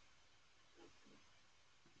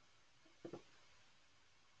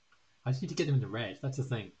 I just need to get them in the red. That's the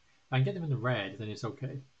thing. If I can get them in the red, then it's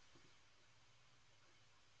okay.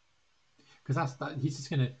 Because that's that. He's just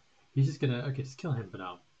gonna. Okay, just kill him for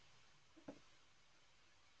now.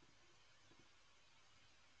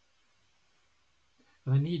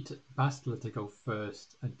 But I need Bastila to go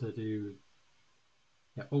first and to do.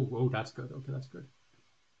 Yeah. Oh, that's good. Okay, that's good.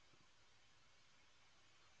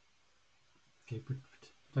 Okay,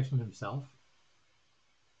 protection of himself.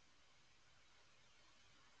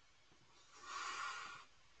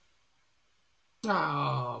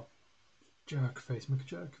 Oh, jerk face, make a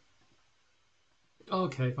jerk.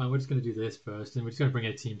 Okay, fine. We're just gonna do this first, and we're just gonna bring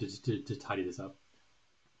a team to tidy this up.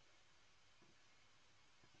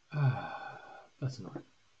 That's annoying.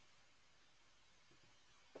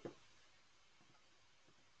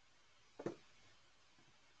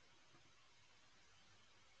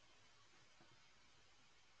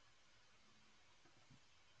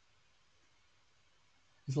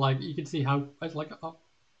 It's like you can see how it's like. Oh,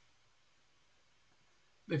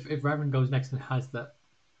 if Revan goes next and has that.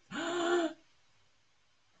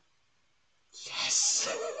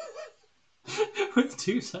 Yes! With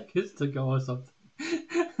 2 seconds to go or something.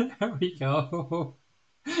 There we go.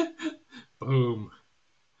 Boom.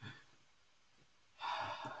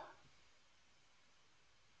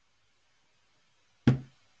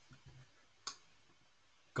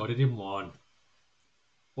 got it in one.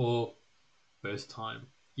 Or first time.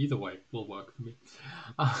 Either way will work for me.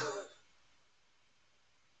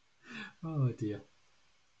 Oh dear.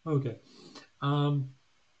 Okay. Um.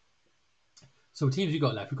 So teams we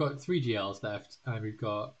got left. We've got three GLs left, and we've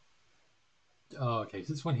got. Oh, okay.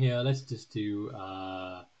 So this one here. Let's just do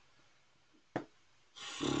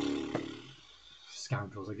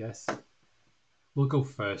scoundrels, I guess. We'll go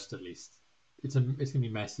first at least. It's gonna be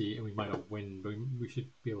messy, and we might not win, but we should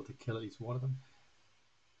be able to kill at least one of them.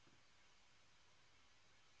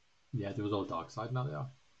 Yeah, there was all dark side. Now they are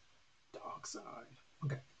dark side.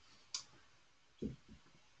 Okay.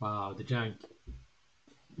 Wow, the jank.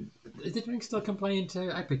 Is the jank still complaining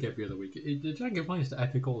to Epic every other week? The jank complains to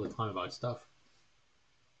Epic all the time about stuff.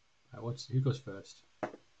 Right, who goes first?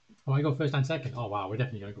 Oh, I go first and second. Oh wow, we're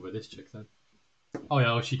definitely gonna go with this chick then. Oh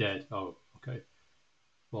yeah, oh she dead. Oh okay.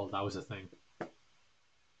 Well, that was a thing.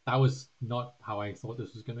 That was not how I thought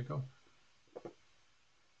this was gonna go.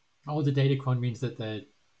 Oh, the Datacron means that they're.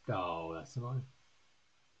 Oh, that's annoying.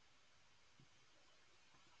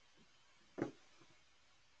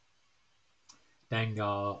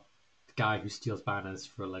 Dengar, the guy who steals banners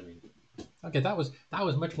for a living. Okay, that was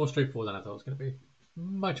much more straightforward than I thought it was going to be.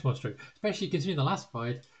 Much more straight, especially considering the last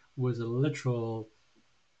fight was a literal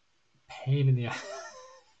pain in the ass.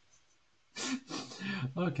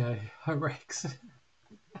 Okay, Rex.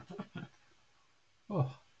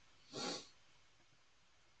 Oh,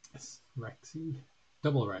 it's Rexy,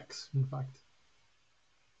 double Rex, in fact.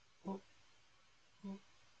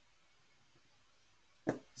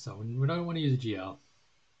 So we don't want to use a GL.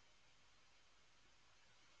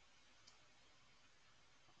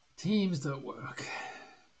 Teams that work.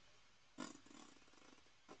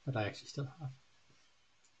 But I actually still have.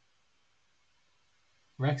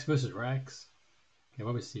 Rex versus Rex. Okay,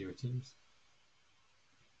 what was Cere teams?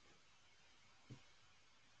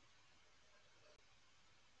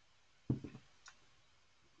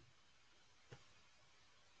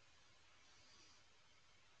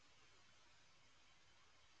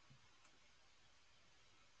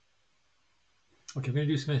 Okay, I'm going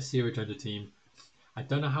to do some kind of Cere Junda team. I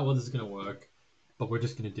don't know how well this is going to work, but we're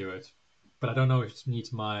just going to do it. But I don't know if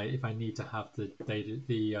I need to have the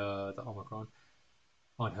Omicron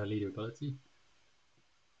on her leader ability,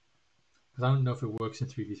 because I don't know if it works in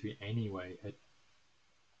 3v3 anyway.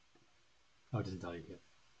 Oh, it doesn't tell you here.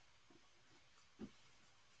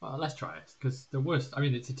 Well, let's try it, because the worst. I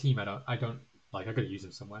mean, it's a team I don't like. I got to use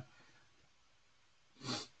them somewhere.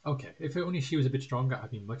 Okay, if only she was a bit stronger,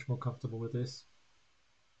 I'd be much more comfortable with this.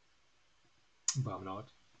 But I'm not.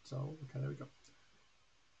 So okay, there we go.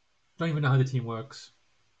 Don't even know how the team works.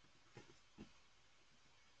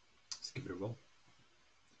 Let's give it a roll.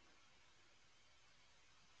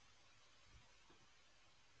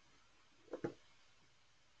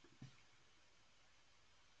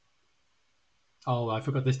 Oh, I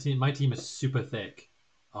forgot this team. My team is super thick.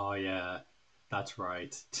 Oh yeah, that's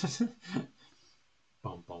right.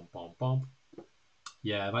 Bump, bump, bump, bump.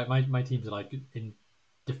 Yeah, my teams are like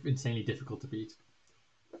insanely difficult to beat.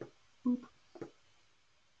 Boop.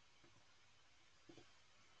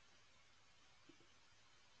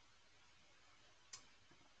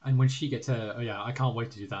 And when she gets her, oh yeah, I can't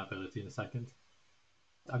wait to do that ability in a second.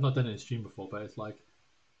 I've not done it in stream before, but it's like,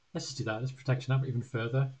 let's just do that. Let's protection up even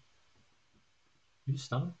further. You just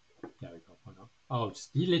stun her? There we go. Why not? Oh,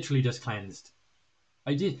 he literally just cleansed.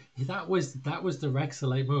 I did. That was the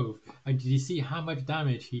Rexalite move. And did you see how much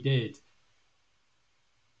damage he did?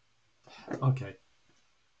 Okay.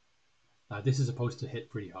 This is supposed to hit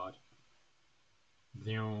pretty hard.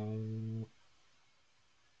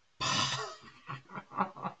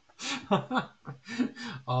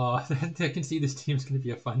 Oh, I can see this team's going to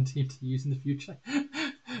be a fun team to use in the future.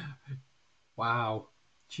 Wow.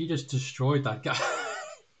 She just destroyed that guy.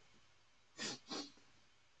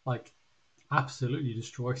 Like, absolutely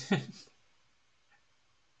destroyed him.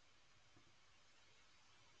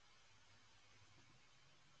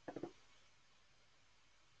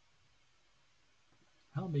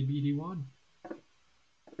 Help me, BD1. Oh,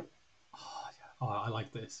 yeah. Oh, I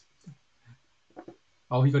like this.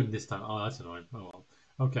 Oh, he got him this time. Oh, that's annoying. Oh, well.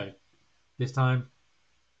 Okay. This time.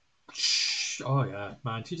 Oh, yeah.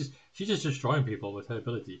 Man, she's just destroying people with her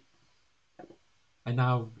ability. And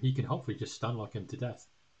now he can hopefully just stun lock him to death.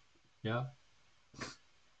 Yeah.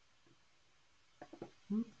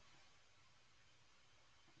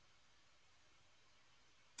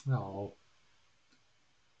 Oh.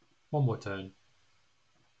 One more turn.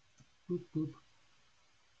 Boop, boop.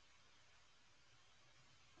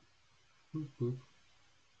 Boop, boop.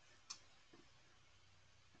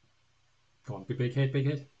 Go on, big hit, big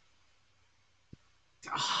hit.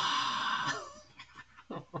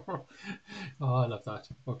 Oh, I love that.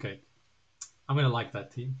 Okay. I'm going to like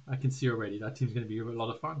that team. I can see already that team's going to be a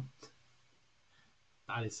lot of fun.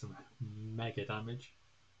 That is some mega damage.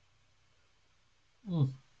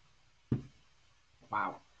 Mm,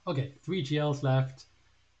 wow. Okay, 3 GLs left.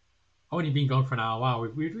 Only been gone for an hour. Wow,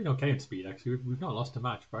 we're doing okay in speed, actually. We've not lost a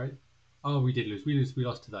match, right? Oh, we did lose. We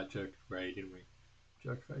lost to that jerk Ray, didn't we?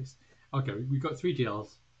 Jerk face. Okay, we got 3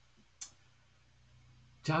 GLs.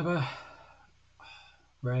 Jabba,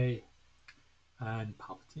 Ray, and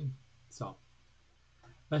Palpatine. So,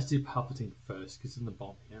 let's do Palpatine first, because it's in the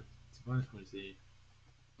bomb here. So, I just want to see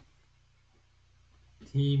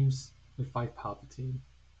teams with 5 Palpatine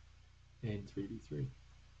in 3v3.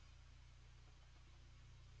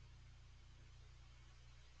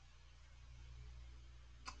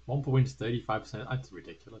 One per wins 35%. That's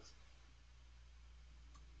ridiculous.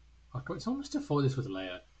 Okay, someone must have thought this was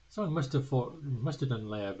Leia. Someone must have done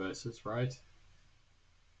Leia versus, right?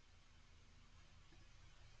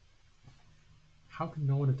 How can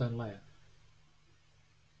no one have done Leia?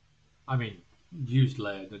 I mean, used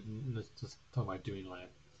Leia. Let's just talk about doing Leia.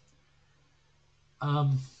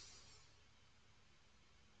 Um,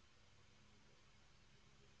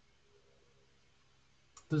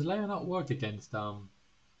 does Leia not work against Palpatine?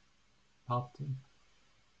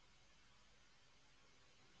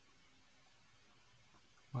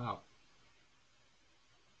 Wow,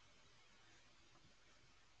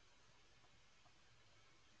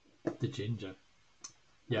 the ginger.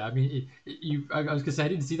 Yeah, I mean, I was gonna say I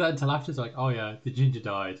didn't see that until after. It's like, oh yeah, the ginger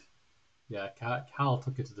died. Yeah, Cal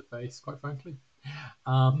took it to the face. Quite frankly.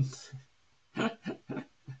 Um,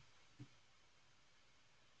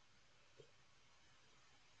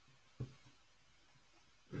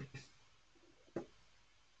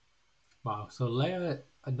 wow. So Leia,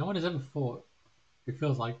 no one has ever thought. It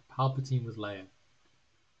feels like Palpatine was Leia.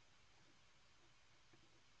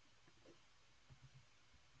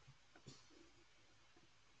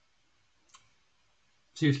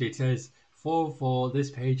 Seriously, it says 4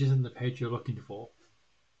 this page isn't the page you're looking for.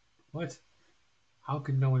 What? How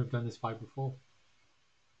could no one have done this fight before?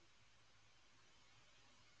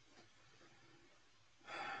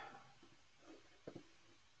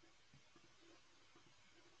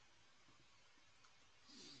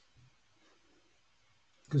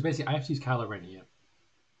 Because basically, I have to use Kylo Ren here.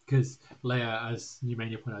 Because Leia, as New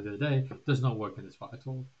Mania pointed out the other day, does not work in this fight at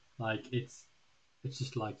all. Like, it's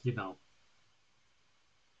just like,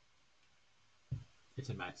 it's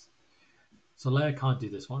a mess. So Leia can't do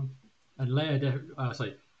this one. And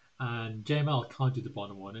and JML can't do the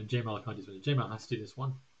bottom one, and JML can't do this one. JML has to do this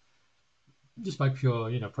one. Just by pure,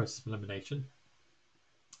 process of elimination.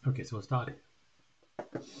 Okay, so we'll start it.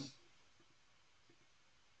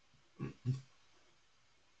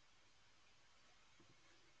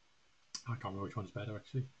 I can't remember which one's better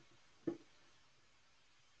actually. So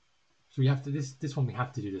we have to this one we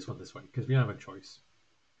have to do this one this way because we don't have a choice.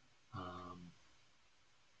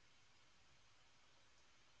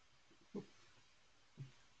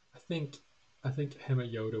 I think him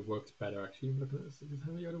at Yoda worked better actually. Look at this. Does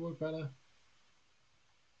him at Yoda work better?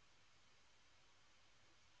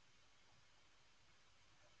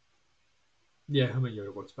 Yeah, him at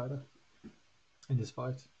Yoda works better in this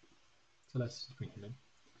fight. So let's just bring him in.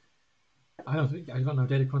 I got no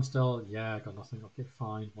data con still. Yeah, I got nothing. Okay,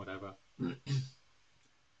 fine, whatever.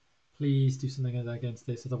 Please do something against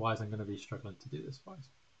this, otherwise I'm going to be struggling to do this fight.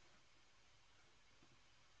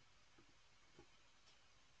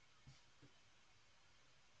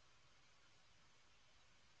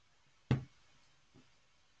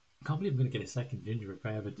 I can't believe I'm going to get a second ginger if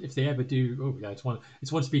they ever do. Oh yeah, it's one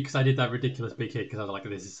speed because I did that ridiculous big hit because I was like,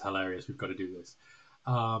 this is hilarious. We've got to do this.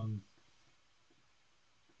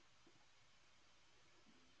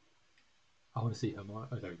 I want to see her more.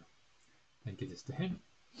 Oh, there we go. And give this to him.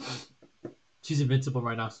 She's invincible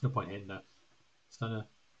right now, so no point hitting her. Stunner.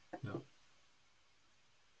 No.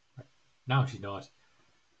 Right. Now she's not.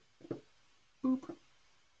 Boop.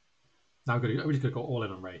 Now we're just going to go all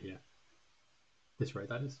in on Ray here. This Ray,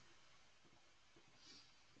 that is.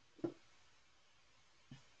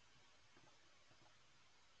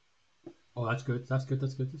 Oh, that's good. That's good.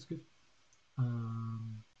 That's good. That's good.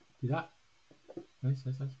 Do that. Nice,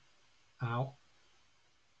 nice, nice. Ow.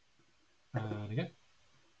 And again.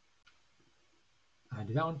 And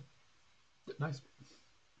do that one. Nice.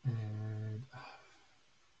 And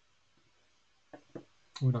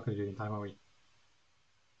we're not going to do it in time, are we?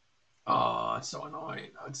 Oh, it's so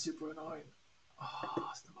annoying. Oh, it's super annoying. Oh,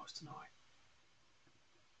 it's the most annoying.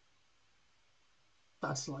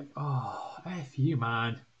 That's like, oh, F you,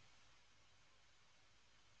 man.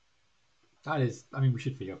 That is, I mean, we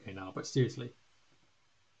should be okay now, but seriously.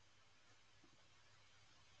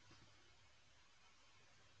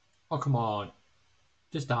 Oh, come on.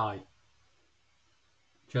 Just die.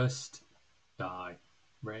 Just die.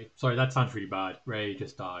 Ray. Sorry, that sounds really bad. Ray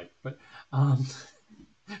just died. But, um,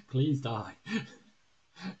 please die.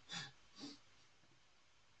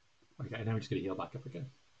 Okay, now we're just going to heal back up again.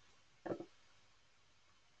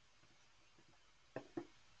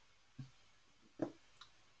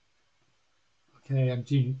 Okay, I'm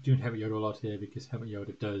doing Helmet Yoda a lot here because Helmet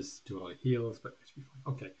Yoda does do a lot of heals, but it should be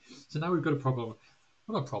fine. Okay, so now we've got a problem.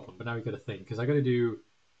 Well, not a problem, but now we've got a thing because I got to do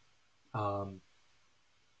Jabba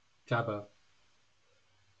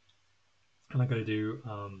and I got to do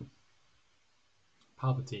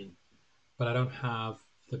Palpatine, but I don't have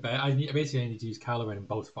the best. I need to use Kylo Ren in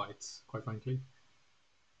both fights, quite frankly.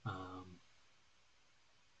 Um,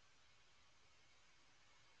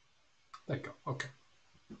 there you go. Okay.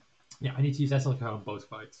 Yeah, I need to use SLK in both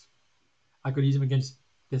fights. I could use him against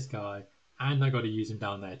this guy, and I got to use him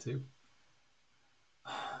down there too.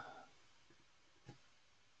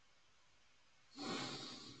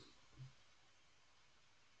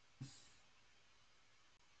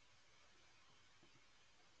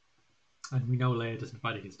 And we know Leia doesn't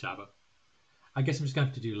fight against Jabba. I guess I'm just going to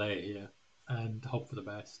have to do Leia here and hope for the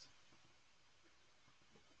best.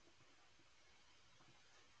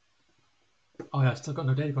 Oh yeah, I still got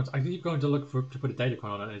no data coins. I keep going to look to put a data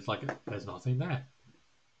coin on it, and it's like there's nothing there.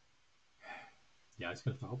 Yeah, it's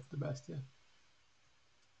going to have to hope for the best. Yeah,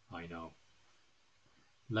 I know.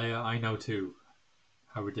 Leia, I know too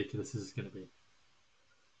how ridiculous this is going to be.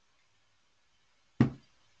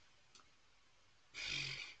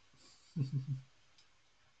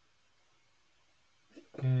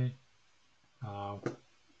 Okay.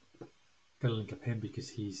 Gotta link up him because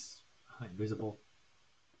he's invisible.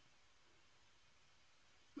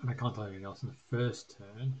 And I can't do anything else in the first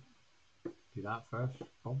turn. Do that first.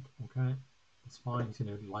 Oh, okay. That's fine. He's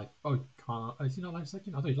gonna life. Oh, he can't. Is he not life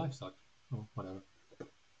sucking? I thought he life sucked. Oh, whatever.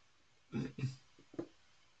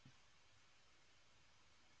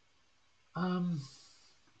 um.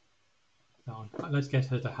 No, let's get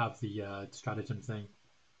her to have the stratagem thing.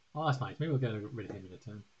 Oh, that's nice. Maybe we'll get rid of him in a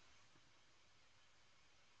turn.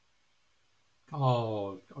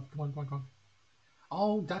 Oh, come on, come on, come on.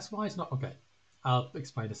 Oh, that's why it's not okay. I'll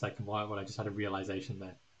explain in a second why. What I just had a realization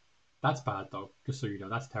there. That's bad though. Just so you know,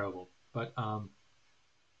 that's terrible. But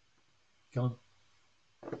kill him.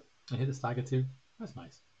 And hit the stagger too. That's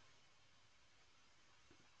nice.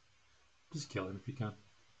 Just kill him if you can.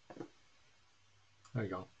 There you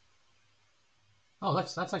go. Oh,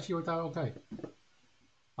 that's actually worked out okay.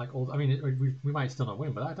 Like all, I mean, we might still not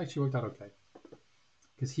win, but that actually worked out okay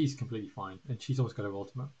because he's completely fine, and she's always got her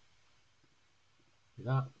ultimate. Do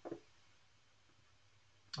that.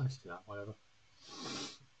 Let's do that. Whatever.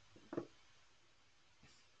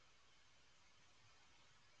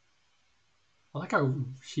 I like how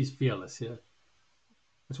she's fearless here.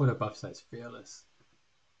 That's what her buff says. Fearless.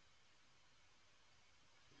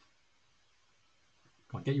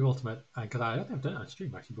 Come on, get your ultimate. Because I don't think I've done it on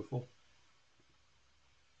stream actually before.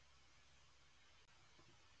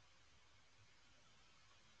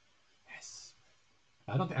 Yes.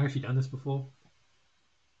 I don't think I've actually done this before.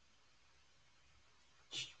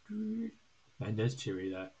 And there's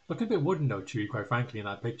Chewie there. Looking a bit wooden though, Chewie, quite frankly, in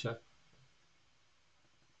that picture.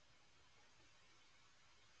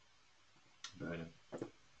 Burn him.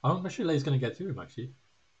 I'm not sure Leia's going to get through him actually.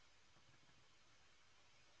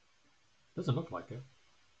 Doesn't look like it.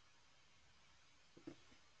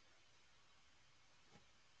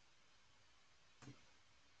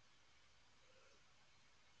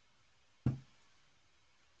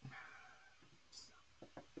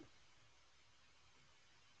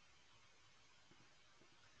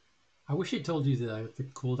 I wish it told you the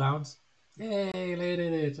cooldowns. Yay, Leia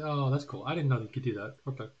did it. Oh, that's cool. I didn't know you could do that.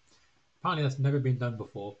 Okay. Apparently that's never been done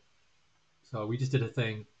before. So we just did a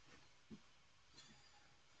thing.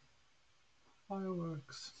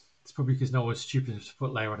 Fireworks. It's probably because no one's stupid enough to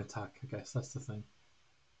put Leia on attack, I guess. That's the thing.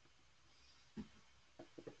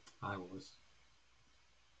 I was.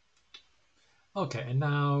 Okay, and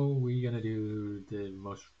now we're going to do the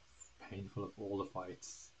most painful of all the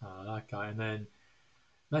fights. That guy. And then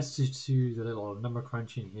let's just do the little number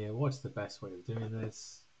crunching here. What's the best way of doing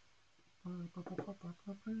this?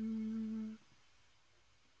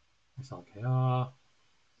 SLKR.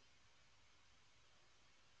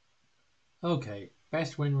 Okay,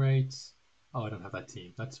 best win rates. Oh, I don't have that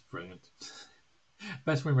team. That's brilliant.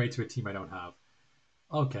 Best win rate to a team I don't have.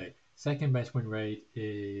 Okay, second best win rate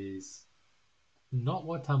is not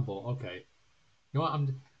what Tumble. Okay, you know what?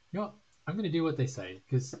 I'm going to do what they say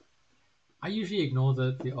because I usually ignore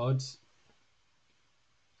the odds.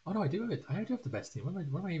 Oh no, I do have it. I do have the best team.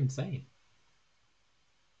 What am I even saying?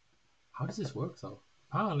 How does this work though?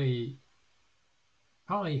 Apparently,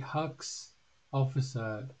 Huck's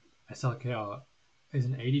officer SLKR is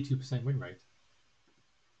an 82% win rate.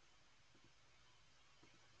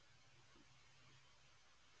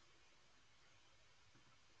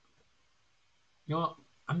 You know what?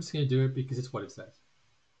 I'm just gonna do it because it's what it says.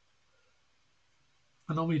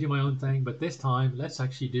 I normally do my own thing, but this time let's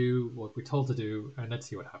actually do what we're told to do, and let's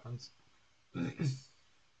see what happens.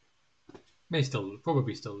 May still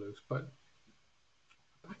probably still lose, but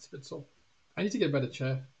back's a bit sore. I need to get a better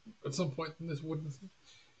chair at some point in this wooden thing.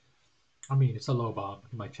 I mean, it's a low bar.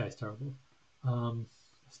 My chair's terrible.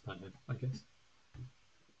 Standard, I guess.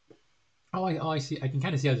 I see. I can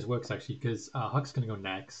kind of see how this works actually, because Huck's going to go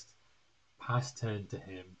next. Pass turn to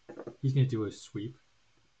him. He's going to do a sweep.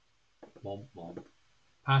 Womp womp.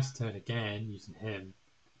 Pass turn again using him.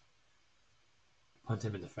 Punt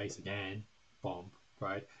him in the face again. Bomb.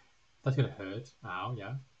 Right. That's going to hurt. Ow,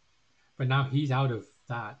 yeah. But now he's out of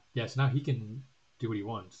that. Yeah, so now he can do what he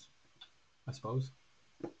wants, I suppose.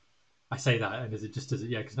 I say that, and is it just as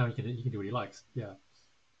yeah? Because now he can do what he likes. Yeah.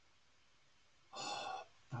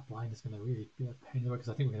 That blind is going to really be a pain in the way because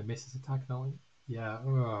I think we're going to miss his attack, don't we? Yeah.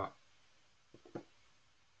 Ugh.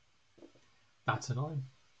 That's annoying.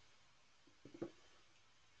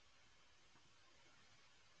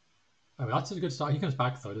 Oh, that's a good start. He comes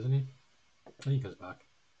back though, doesn't he? I think he comes back.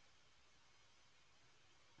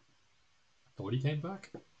 I thought he came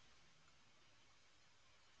back.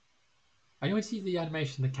 I only see the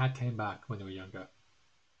animation the cat came back when they were younger.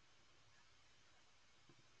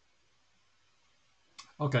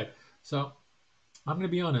 Okay, so I'm going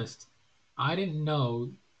to be honest. I didn't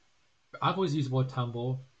know. I've always used word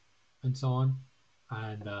tumble and so on,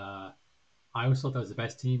 and I always thought that was the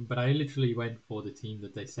best team. But I literally went for the team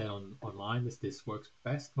that they said online. This works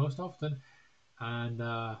best most often, and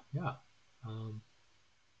yeah. Um,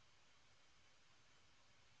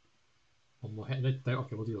 One more hit.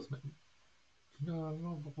 Okay, we'll do this. No,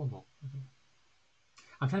 one more. Okay.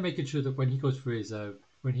 I'm trying to make it sure that when he goes for his,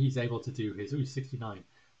 when he's able to do his, 69.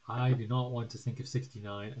 I do not want to think of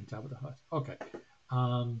 69 and Jabba the Hutt. Okay,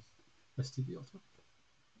 let's do the ultimate.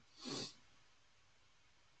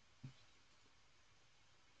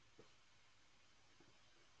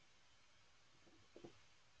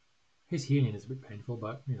 His healing is a bit painful,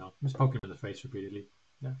 but you know, I'm just poking him in the face repeatedly.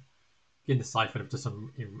 Yeah, getting the siphon up to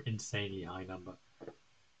some insanely high number.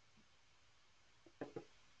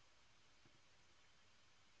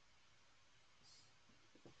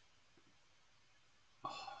 Oh,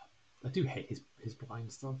 I do hate his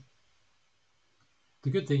blind stuff. The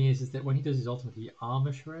good thing is that when he does his ultimate, he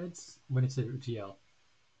armor shreds when it's a GL.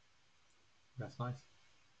 That's nice.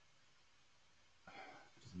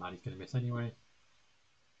 Doesn't matter, he's going to miss anyway.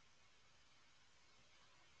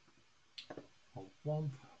 Oh,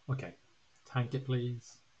 womp. Okay, tank it,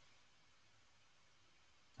 please.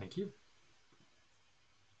 Thank you.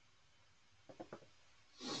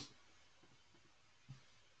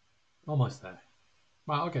 Almost there.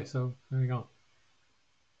 Wow, okay, so there we go.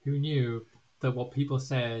 Who knew that what people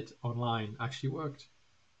said online actually worked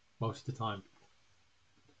most of the time?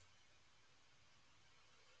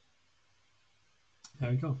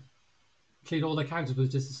 There we go. Cleared all their characters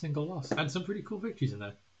with just a single loss. And some pretty cool victories in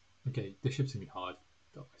there. Okay, the ship's going to be hard,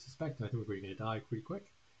 though, I suspect. I think we're really going to die pretty quick.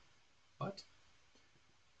 But,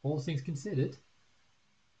 all things considered,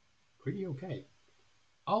 pretty okay.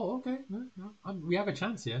 Oh, okay. We have a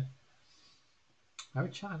chance here. I have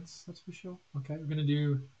a chance, that's for sure. Okay, we're going to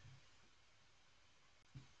do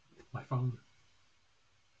my phone.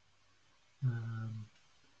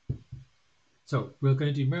 So, we're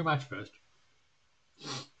going to do mirror match first.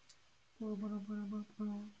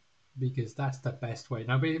 Because that's the best way.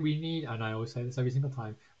 Now we need, and I always say this every single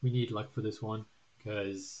time, we need luck for this one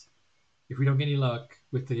because if we don't get any luck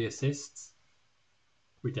with the assists,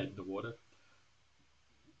 we're dead in the water.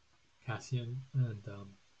 Cassian and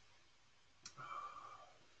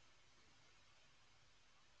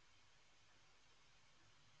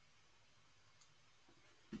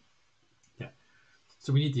yeah.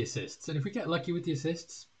 So we need the assists, and if we get lucky with the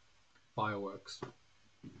assists, fireworks.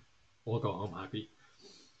 We'll go home happy.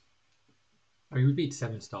 I mean, we beat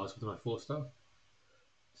 7 stars with my 4-star.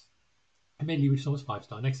 Admittedly, we just almost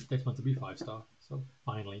 5-star. Next month will be 5-star. So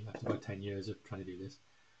finally, after about 10 years of trying to do this.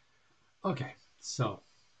 Okay, so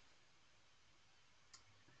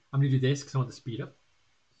I'm going to do this because I want the speed up.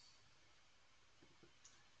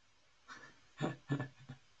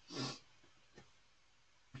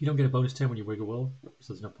 You don't get a bonus turn when you wiggle will,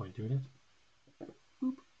 so there's no point doing it.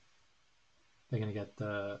 Boop. They're going to get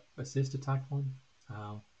the assist attack one.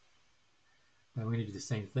 Then we're going to do the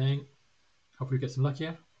same thing. Hopefully we get some luck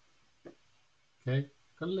here. Okay,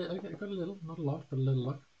 got a little, okay, got a little, not a lot, but a little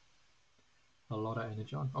luck. A lot of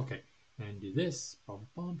energy on. Okay, and do this. Bum,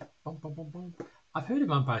 bum, bum, bum, bum, bum. I've heard of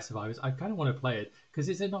Vampire Survivors. I kind of want to play it because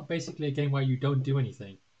is it not basically a game where you don't do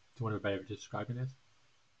anything? Do you want to be able to describe it?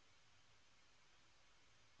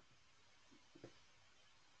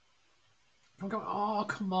 Oh,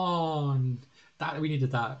 come on! That we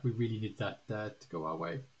needed that. We really needed that to go our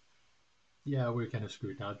way. Yeah, we're kind of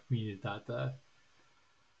screwed now. We needed that there.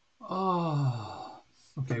 Oh,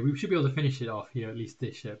 okay. We should be able to finish it off here, at least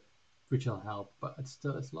this ship, which will help. But it's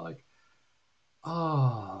still, it's like,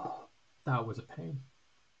 oh, that was a pain.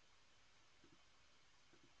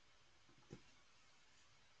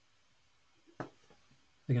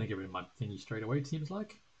 They're gonna get rid of my thingy straight away. It seems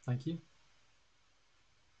like. Thank you.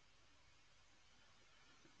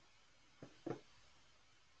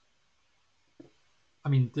 I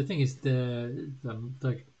mean, the thing is, the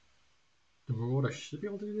Marauder should be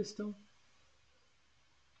able to do this still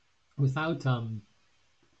without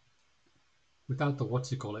without the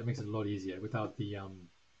what's it called. It makes it a lot easier without the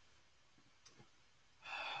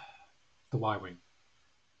wiring.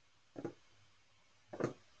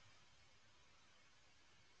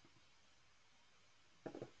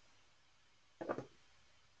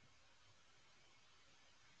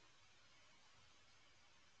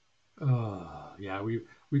 Oh yeah,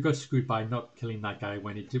 we got screwed by not killing that guy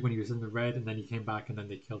when he was in the red, and then he came back, and then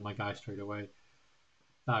they killed my guy straight away.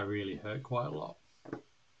 That really hurt quite a lot.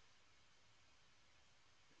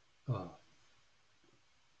 Oh,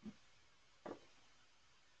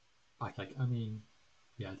 I mean,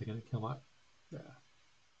 yeah, they're gonna kill my yeah.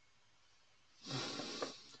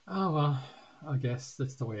 Oh well, I guess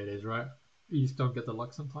that's the way it is, right? You just don't get the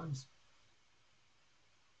luck sometimes.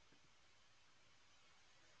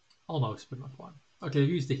 Almost, but not quite. Okay, I've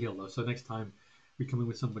used the heal though, so next time we come in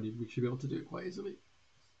with somebody, we should be able to do it quite easily.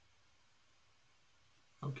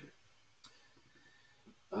 Okay.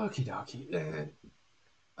 Okie dokie.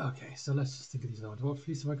 Okay, so let's just think of these other ones. What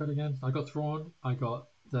fleece have I got again? I got Thrawn. I got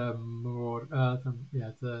the Marauder. I've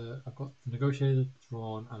got the Negotiator,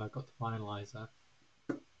 Thrawn, and I've got the Finalizer.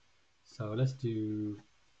 So let's do.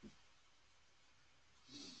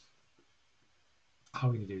 How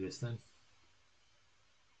are we gonna do this then?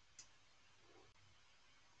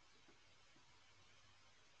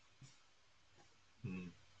 Hmm.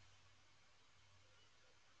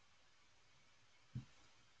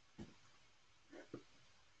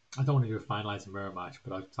 I don't want to do a Finalizer mirror match,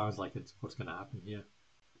 but it sounds like it's what's gonna happen here.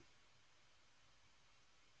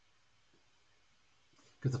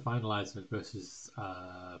 Because the Finalizer versus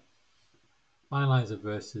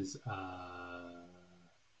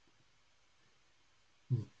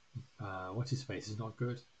what's his face is not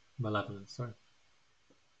good. Malevolent, sorry.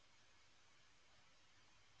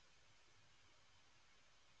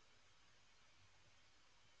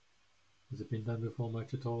 Has it been done before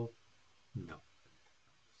much at all? No.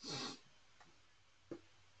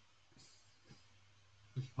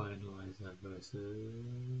 Finalizer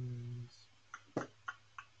versus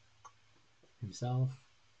himself.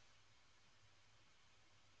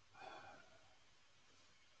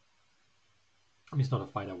 I mean, it's not a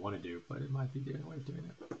fight I want to do, but it might be the only way of doing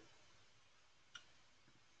it.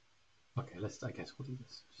 Okay, I guess we'll do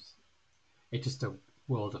this. It's just a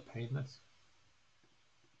world of pain.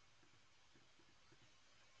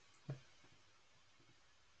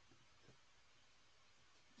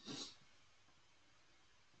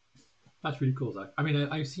 That's really cool, Zach. I mean,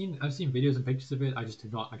 I've seen videos and pictures of it. I just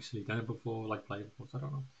have not actually done it before, like played before, so I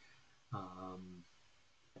don't know.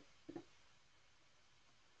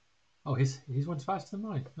 Oh, his one's faster than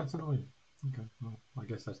mine. That's annoying. Okay, well, I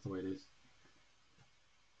guess that's the way it is.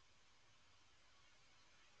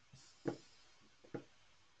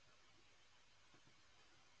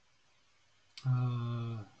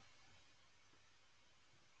 Uh,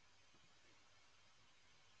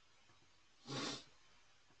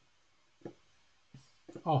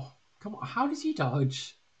 oh, come on! How does he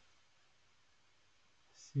dodge?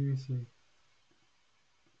 Seriously.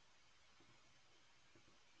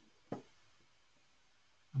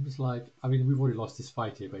 I'm just like, I mean, we've already lost this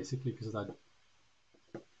fight here basically because of that.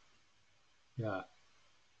 Yeah.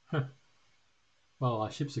 Well,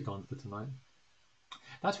 our ships are gone for tonight.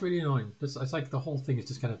 That's really annoying. It's like the whole thing is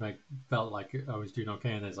just kind of like felt like I was doing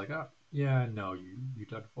okay, and then it's like, oh yeah, no, you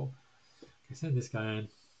done for. Okay, send this guy in.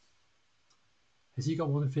 Has he got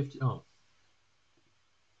more than 50? Oh,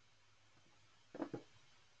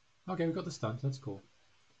 okay, we got the stunt. That's cool.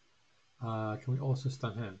 Can we also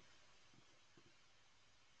stun him?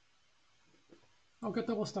 Oh, good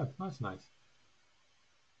double stun. That's nice.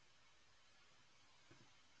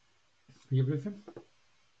 Can you get rid of him?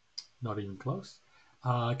 Not even close.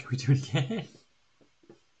 Can we do it again?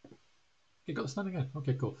 Okay, got the stun again.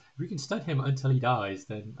 Okay, cool. If we can stun him until he dies,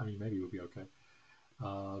 then I mean maybe we'll be okay.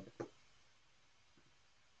 Uh,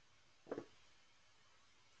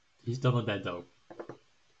 he's double dead though.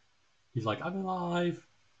 He's like, I'm alive.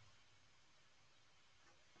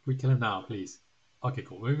 Can we kill him now, please? Okay,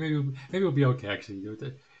 cool. Maybe we'll be okay actually.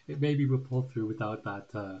 Maybe we'll pull through without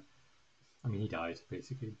that. I mean, he died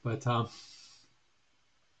basically, but let's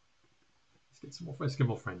get some more. Let's get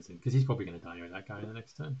more friends in because he's probably going to die with that guy in the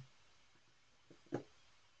next turn.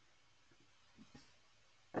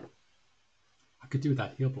 I could do with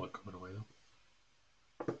that heal block coming away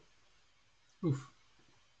though. Oof.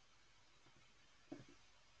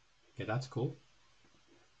 Okay, that's cool.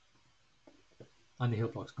 And the heal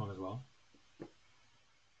block's gone as well.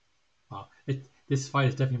 Wow. This fight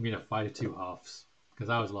has definitely been a fight of two halves. Because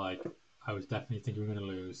I was definitely thinking we were going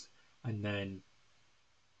to lose. And then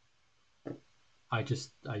I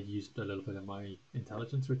used a little bit of my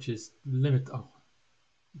intelligence, which is limit. Oh,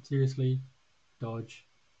 seriously? Dodge?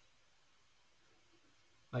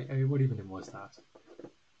 Like, I mean, what even was that?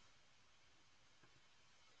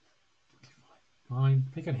 Fine.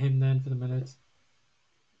 Pick on him then for the minute.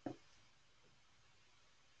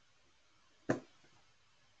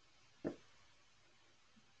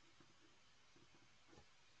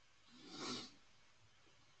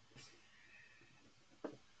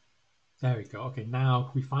 There we go. Okay,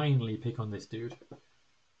 now we finally pick on this dude.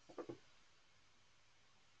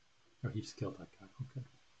 Oh, he just killed that guy. Okay.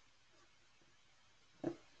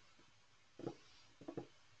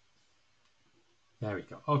 There we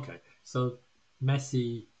go. Okay, so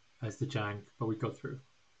messy as the jank, but we go through.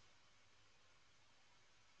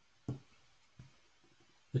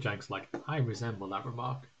 The jank's like, I resemble that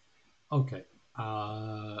remark. Okay.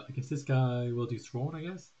 Against this guy, we'll do Thrawn, I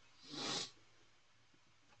guess.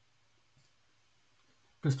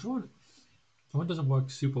 Because Thrawn doesn't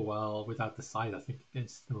work super well without the side, I think,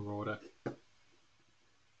 against the Marauder.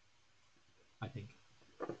 I think.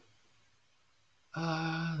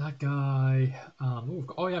 That guy.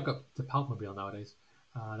 Oh yeah, I've got the Palpmobile nowadays.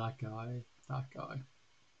 That guy. That guy.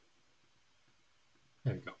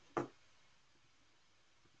 There we go.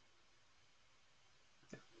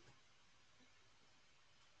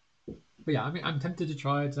 But yeah, I mean, I'm tempted to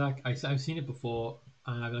try it, Zach. I've seen it before,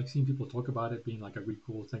 and I've like seen people talk about it being like a really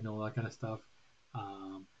cool thing and all that kind of stuff.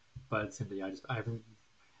 Um, but simply, I haven't.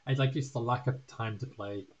 I like it's the lack of time to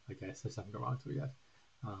play. I guess I just haven't got around to it yet.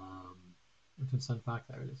 Um, Return send back.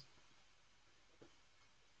 There it is.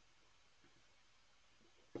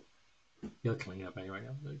 He'll clean up anyway.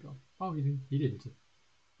 Yeah, there you go. Oh, he didn't. He didn't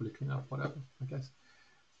really clean up. Whatever. I guess.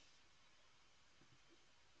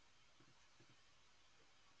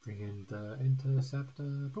 Bring in the interceptor.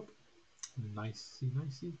 Boop. Nicey,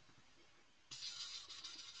 nicey.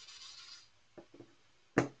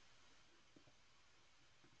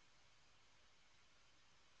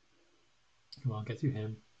 Come on, get through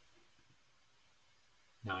him.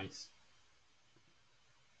 Nice.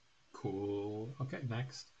 Cool. Okay,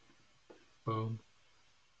 next. Boom.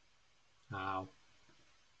 Ow.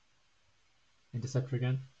 Interceptor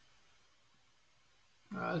again.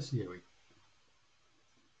 Let's see. Let's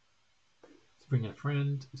bring in a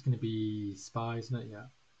friend. It's going to be Spy, isn't it? Yeah.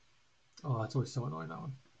 Oh, that's always so annoying, that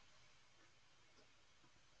one.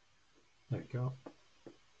 There we go.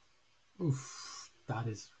 Oof. That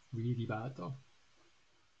is really bad, though.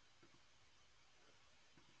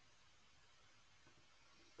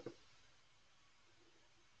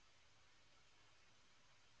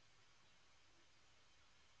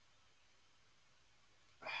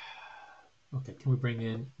 Okay, can we bring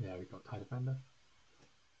in... There we go, TIE Defender.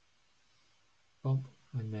 Bump.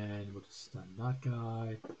 And then we'll just stun that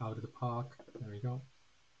guy out of the park. There we go.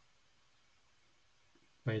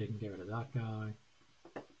 Beta can get rid of that guy.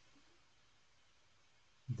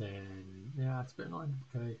 Then, yeah, it's a bit annoying.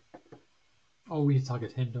 Okay. Oh, we need to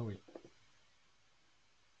target him, don't we?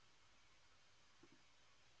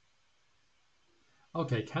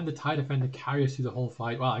 Okay, can the TIE Defender carry us through the whole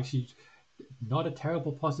fight? Well, actually, not a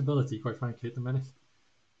terrible possibility, quite frankly, at the minute.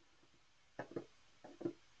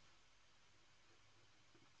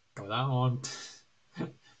 Go that one.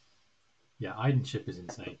 Yeah, Iden ship is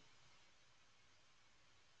insane.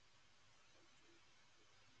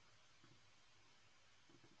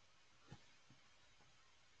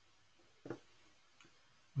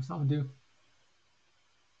 What's that one do?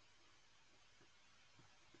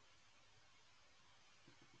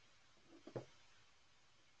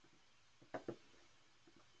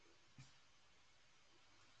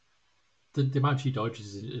 the amount she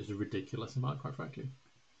dodges is a ridiculous amount, quite frankly.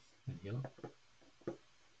 And heal up.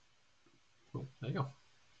 Cool. There you go.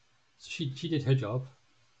 So she did her job.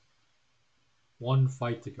 One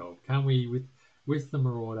fight to go. Can we with the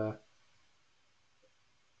Marauder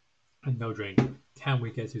and no drink? Can we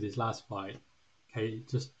get through this last fight? Okay,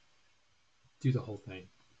 just do the whole thing.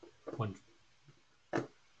 One,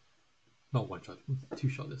 not one shot, two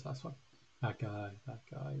shot this last one. That guy, that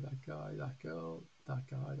guy, that guy, that girl, that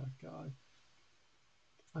guy, that guy.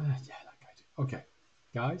 Yeah, that guy too. Okay,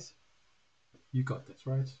 guys, you got this,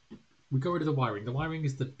 right? We got rid of the wiring. The wiring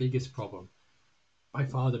is the biggest problem. By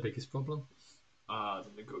far the biggest problem. The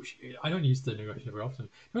negotiator. I don't use the negotiator very often.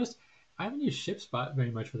 To be honest, I haven't used ships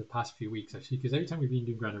very much for the past few weeks actually, because every time we've been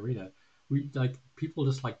doing Grand Arena, we like people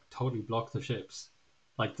just like totally block the ships,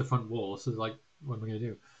 like the front wall. So like, what am I gonna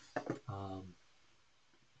do?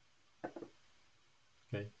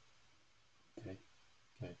 Okay, okay,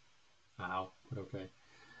 okay. Ow, but okay.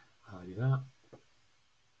 Do that.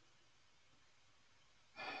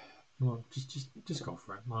 Come on, just go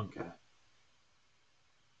for it. I don't care.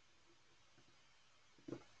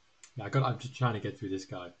 Yeah, I'm just trying to get through this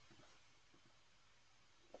guy.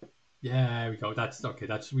 Yeah, there we go. That's okay.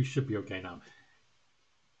 We should be okay now.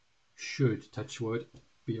 Should touch wood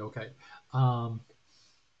be okay. Come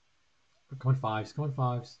on fives. Come on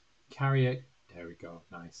fives. Carry it. There we go.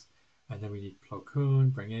 Nice. And then we need Plo Koon.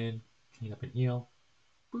 Bring in. Clean up and heal.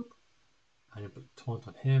 Boop. And then put taunt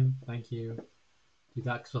on him. Thank you. Do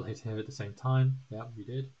that because we'll hit him at the same time. Yeah, we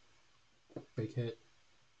did. Big hit.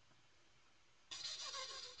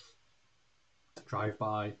 Drive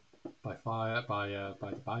by fire by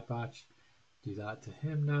the Bad Batch. Do that to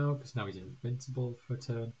him now because now he's invincible for a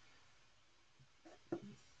turn. A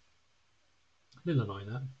little annoying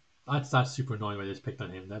that. That's super annoying when they just picked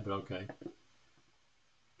on him there, but okay.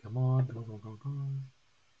 Come on, come on, come on, come on, come on.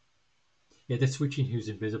 Yeah, they're switching who's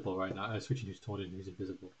invisible right now. Switching who's taunted and who's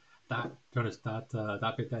invisible. That, to be honest, that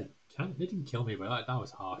bit there, it didn't kill me, but that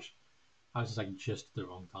was harsh. I was just like just at the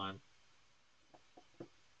wrong time.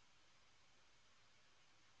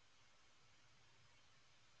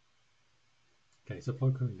 Okay, so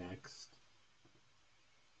Plo Koon next,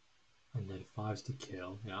 and then fives to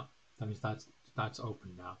kill. Yeah, that means that's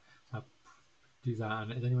open now. So I'll do that.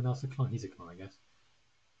 And is anyone else a clone? He's a clone, I guess.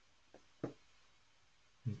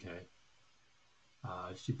 Okay.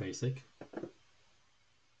 Just do basic.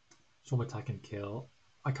 Storm attack and kill.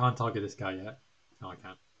 I can't target this guy yet. No, I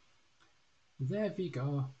can't. There we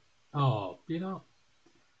go. Oh,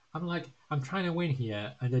 I'm trying to win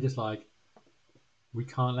here, and they're just like, we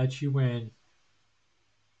can't let you win,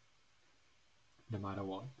 no matter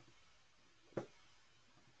what.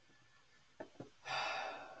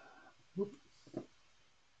 Whoop.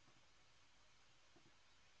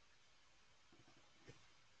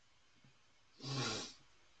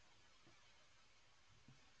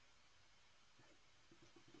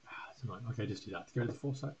 That's annoying. Okay, just do that to go to the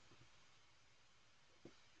foresight.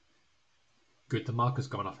 Good, the marker's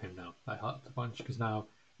gone off him now. That helped a bunch because now,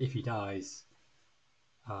 if he dies,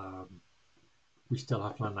 we still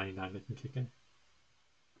have plan 99 that can kick in.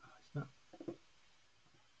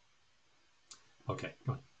 Okay,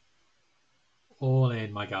 come on. All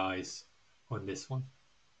in, my guys, on this one.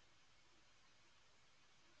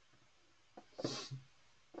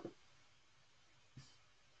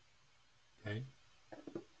 Okay.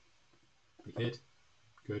 Big hit.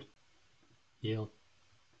 Good. Heal.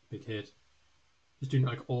 Big hit. Just doing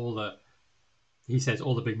like all the. He says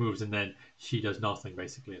all the big moves and then she does nothing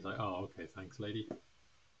basically. It's like, oh, okay, thanks, lady.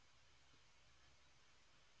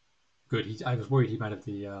 Good. I was worried he might have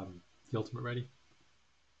the ultimate ready.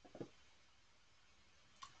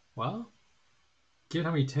 Well, given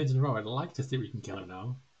how many turns in a row, I'd like to think we can kill him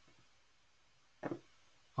now.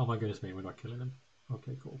 Oh my goodness me, we're not killing him.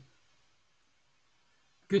 Okay, cool.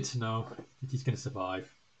 Good to know that he's going to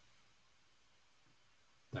survive.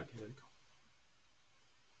 Okay, there we go.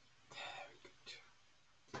 Very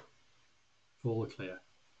good. Full clear.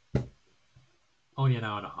 Only an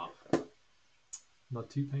hour and a half. Not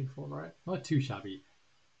too painful, right? Not too shabby.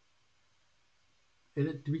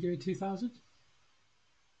 Do we give it 2,000?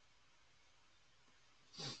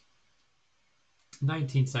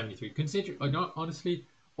 1973. Consider, honestly,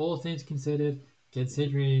 all things considered,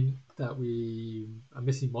 considering that we are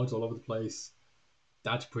missing mods all over the place,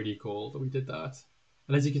 that's pretty cool that we did that.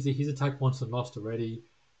 And as you can see, he's attacked once and lost already.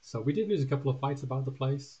 So we did lose a couple of fights about the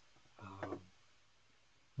place.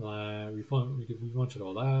 We wanted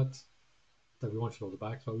all that. Then we wanted all the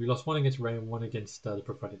back. So we lost one against Ray and one against the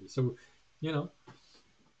Profanity. So,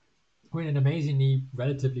 we're in an amazingly,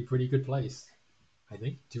 relatively pretty good place, I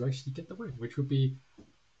think, to actually get the win, which would be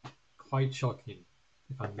quite shocking,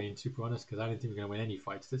 if I'm being super honest, because I didn't think we are going to win any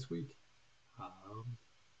fights this week. Um,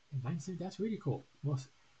 and that's really cool.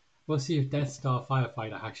 We'll see if Death Star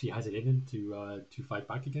Firefighter actually has it in him to fight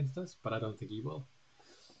back against us, but I don't think he will.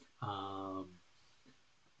 Um,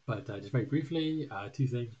 but just very briefly, two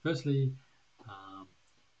things. Firstly, um,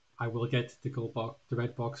 I will get the gold box, the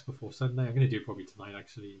red box before Sunday. I'm going to do it probably tonight,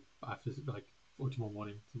 actually, after like or tomorrow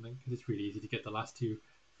morning, something, because it's really easy to get the last two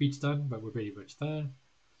feats done. But we're pretty much there,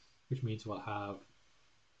 which means we'll have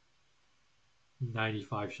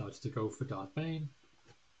 95 shots to go for Darth Bane.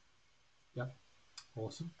 Yep,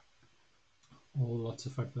 awesome. All lots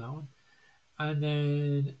of fun for that one. And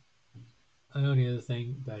then the only other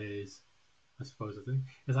thing that is, I suppose, the thing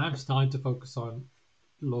is I'm starting to focus on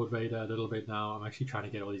Lord Vader a little bit now. I'm actually trying to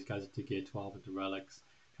get all these guys to Gear 12 and to Relics,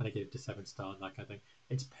 trying to get it to 7-star and that kind of thing.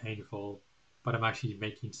 It's painful, but I'm actually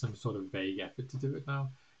making some sort of vague effort to do it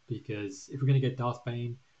now, because if we're going to get Darth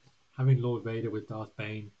Bane, having Lord Vader with Darth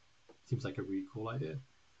Bane seems like a really cool idea.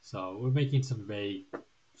 So we're making some vague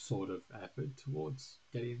sort of effort towards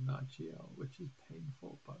getting that GL, which is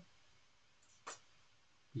painful, but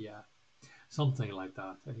yeah, something like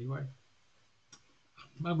that anyway.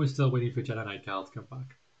 And we're still waiting for Jedi Knight Cal to come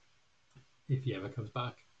back, if he ever comes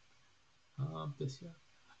back this year.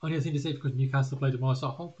 Only other thing to say, because Newcastle play tomorrow, so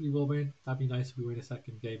hopefully we'll win. That'd be nice if we win a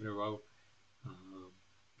second game in a row. Um,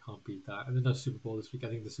 can't beat that. And then no Super Bowl this week. I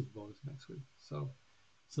think the Super Bowl is next week. So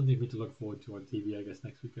something for me to look forward to on TV, I guess,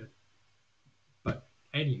 next weekend. But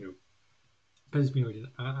anywho, because it's been already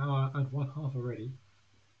an hour and one half already,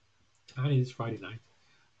 and it is Friday night,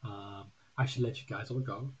 I should let you guys all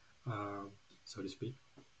go, so to speak.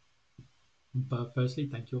 But firstly,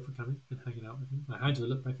 thank you all for coming and hanging out with me. My fingers are a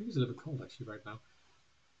little bit cold actually right now.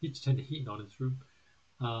 Need to turn the heating on in this room.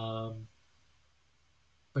 Um,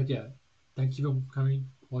 but yeah, thank you for coming,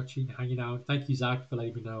 watching, hanging out. Thank you, Zach, for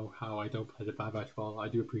letting me know how I don't play the Bad Batch well. I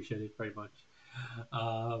do appreciate it very much.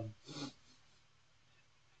 Um,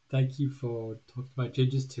 thank you for talking about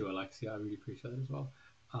gingers too, Alexia. I really appreciate it as well.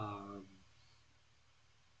 Um,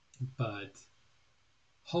 but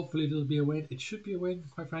hopefully it'll be a win. It should be a win,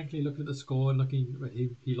 quite frankly. Looking at the score and looking,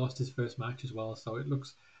 he lost his first match as well, so it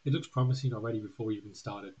looks promising already before we even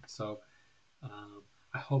started. So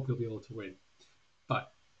I hope he'll be able to win.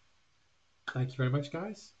 But thank you very much,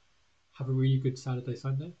 guys. Have a really good Saturday,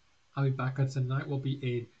 Sunday. I'll be back on Sunday night. We'll be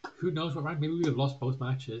in who knows what round. Maybe we have lost both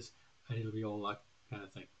matches and it'll be all luck kind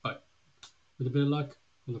of thing. But with a bit of luck,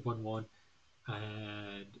 we'll have won one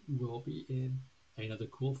and we'll be in another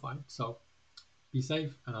cool fight. So be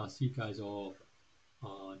safe, and I'll see you guys all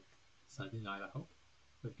on Sunday night, I hope.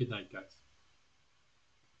 But good night, guys.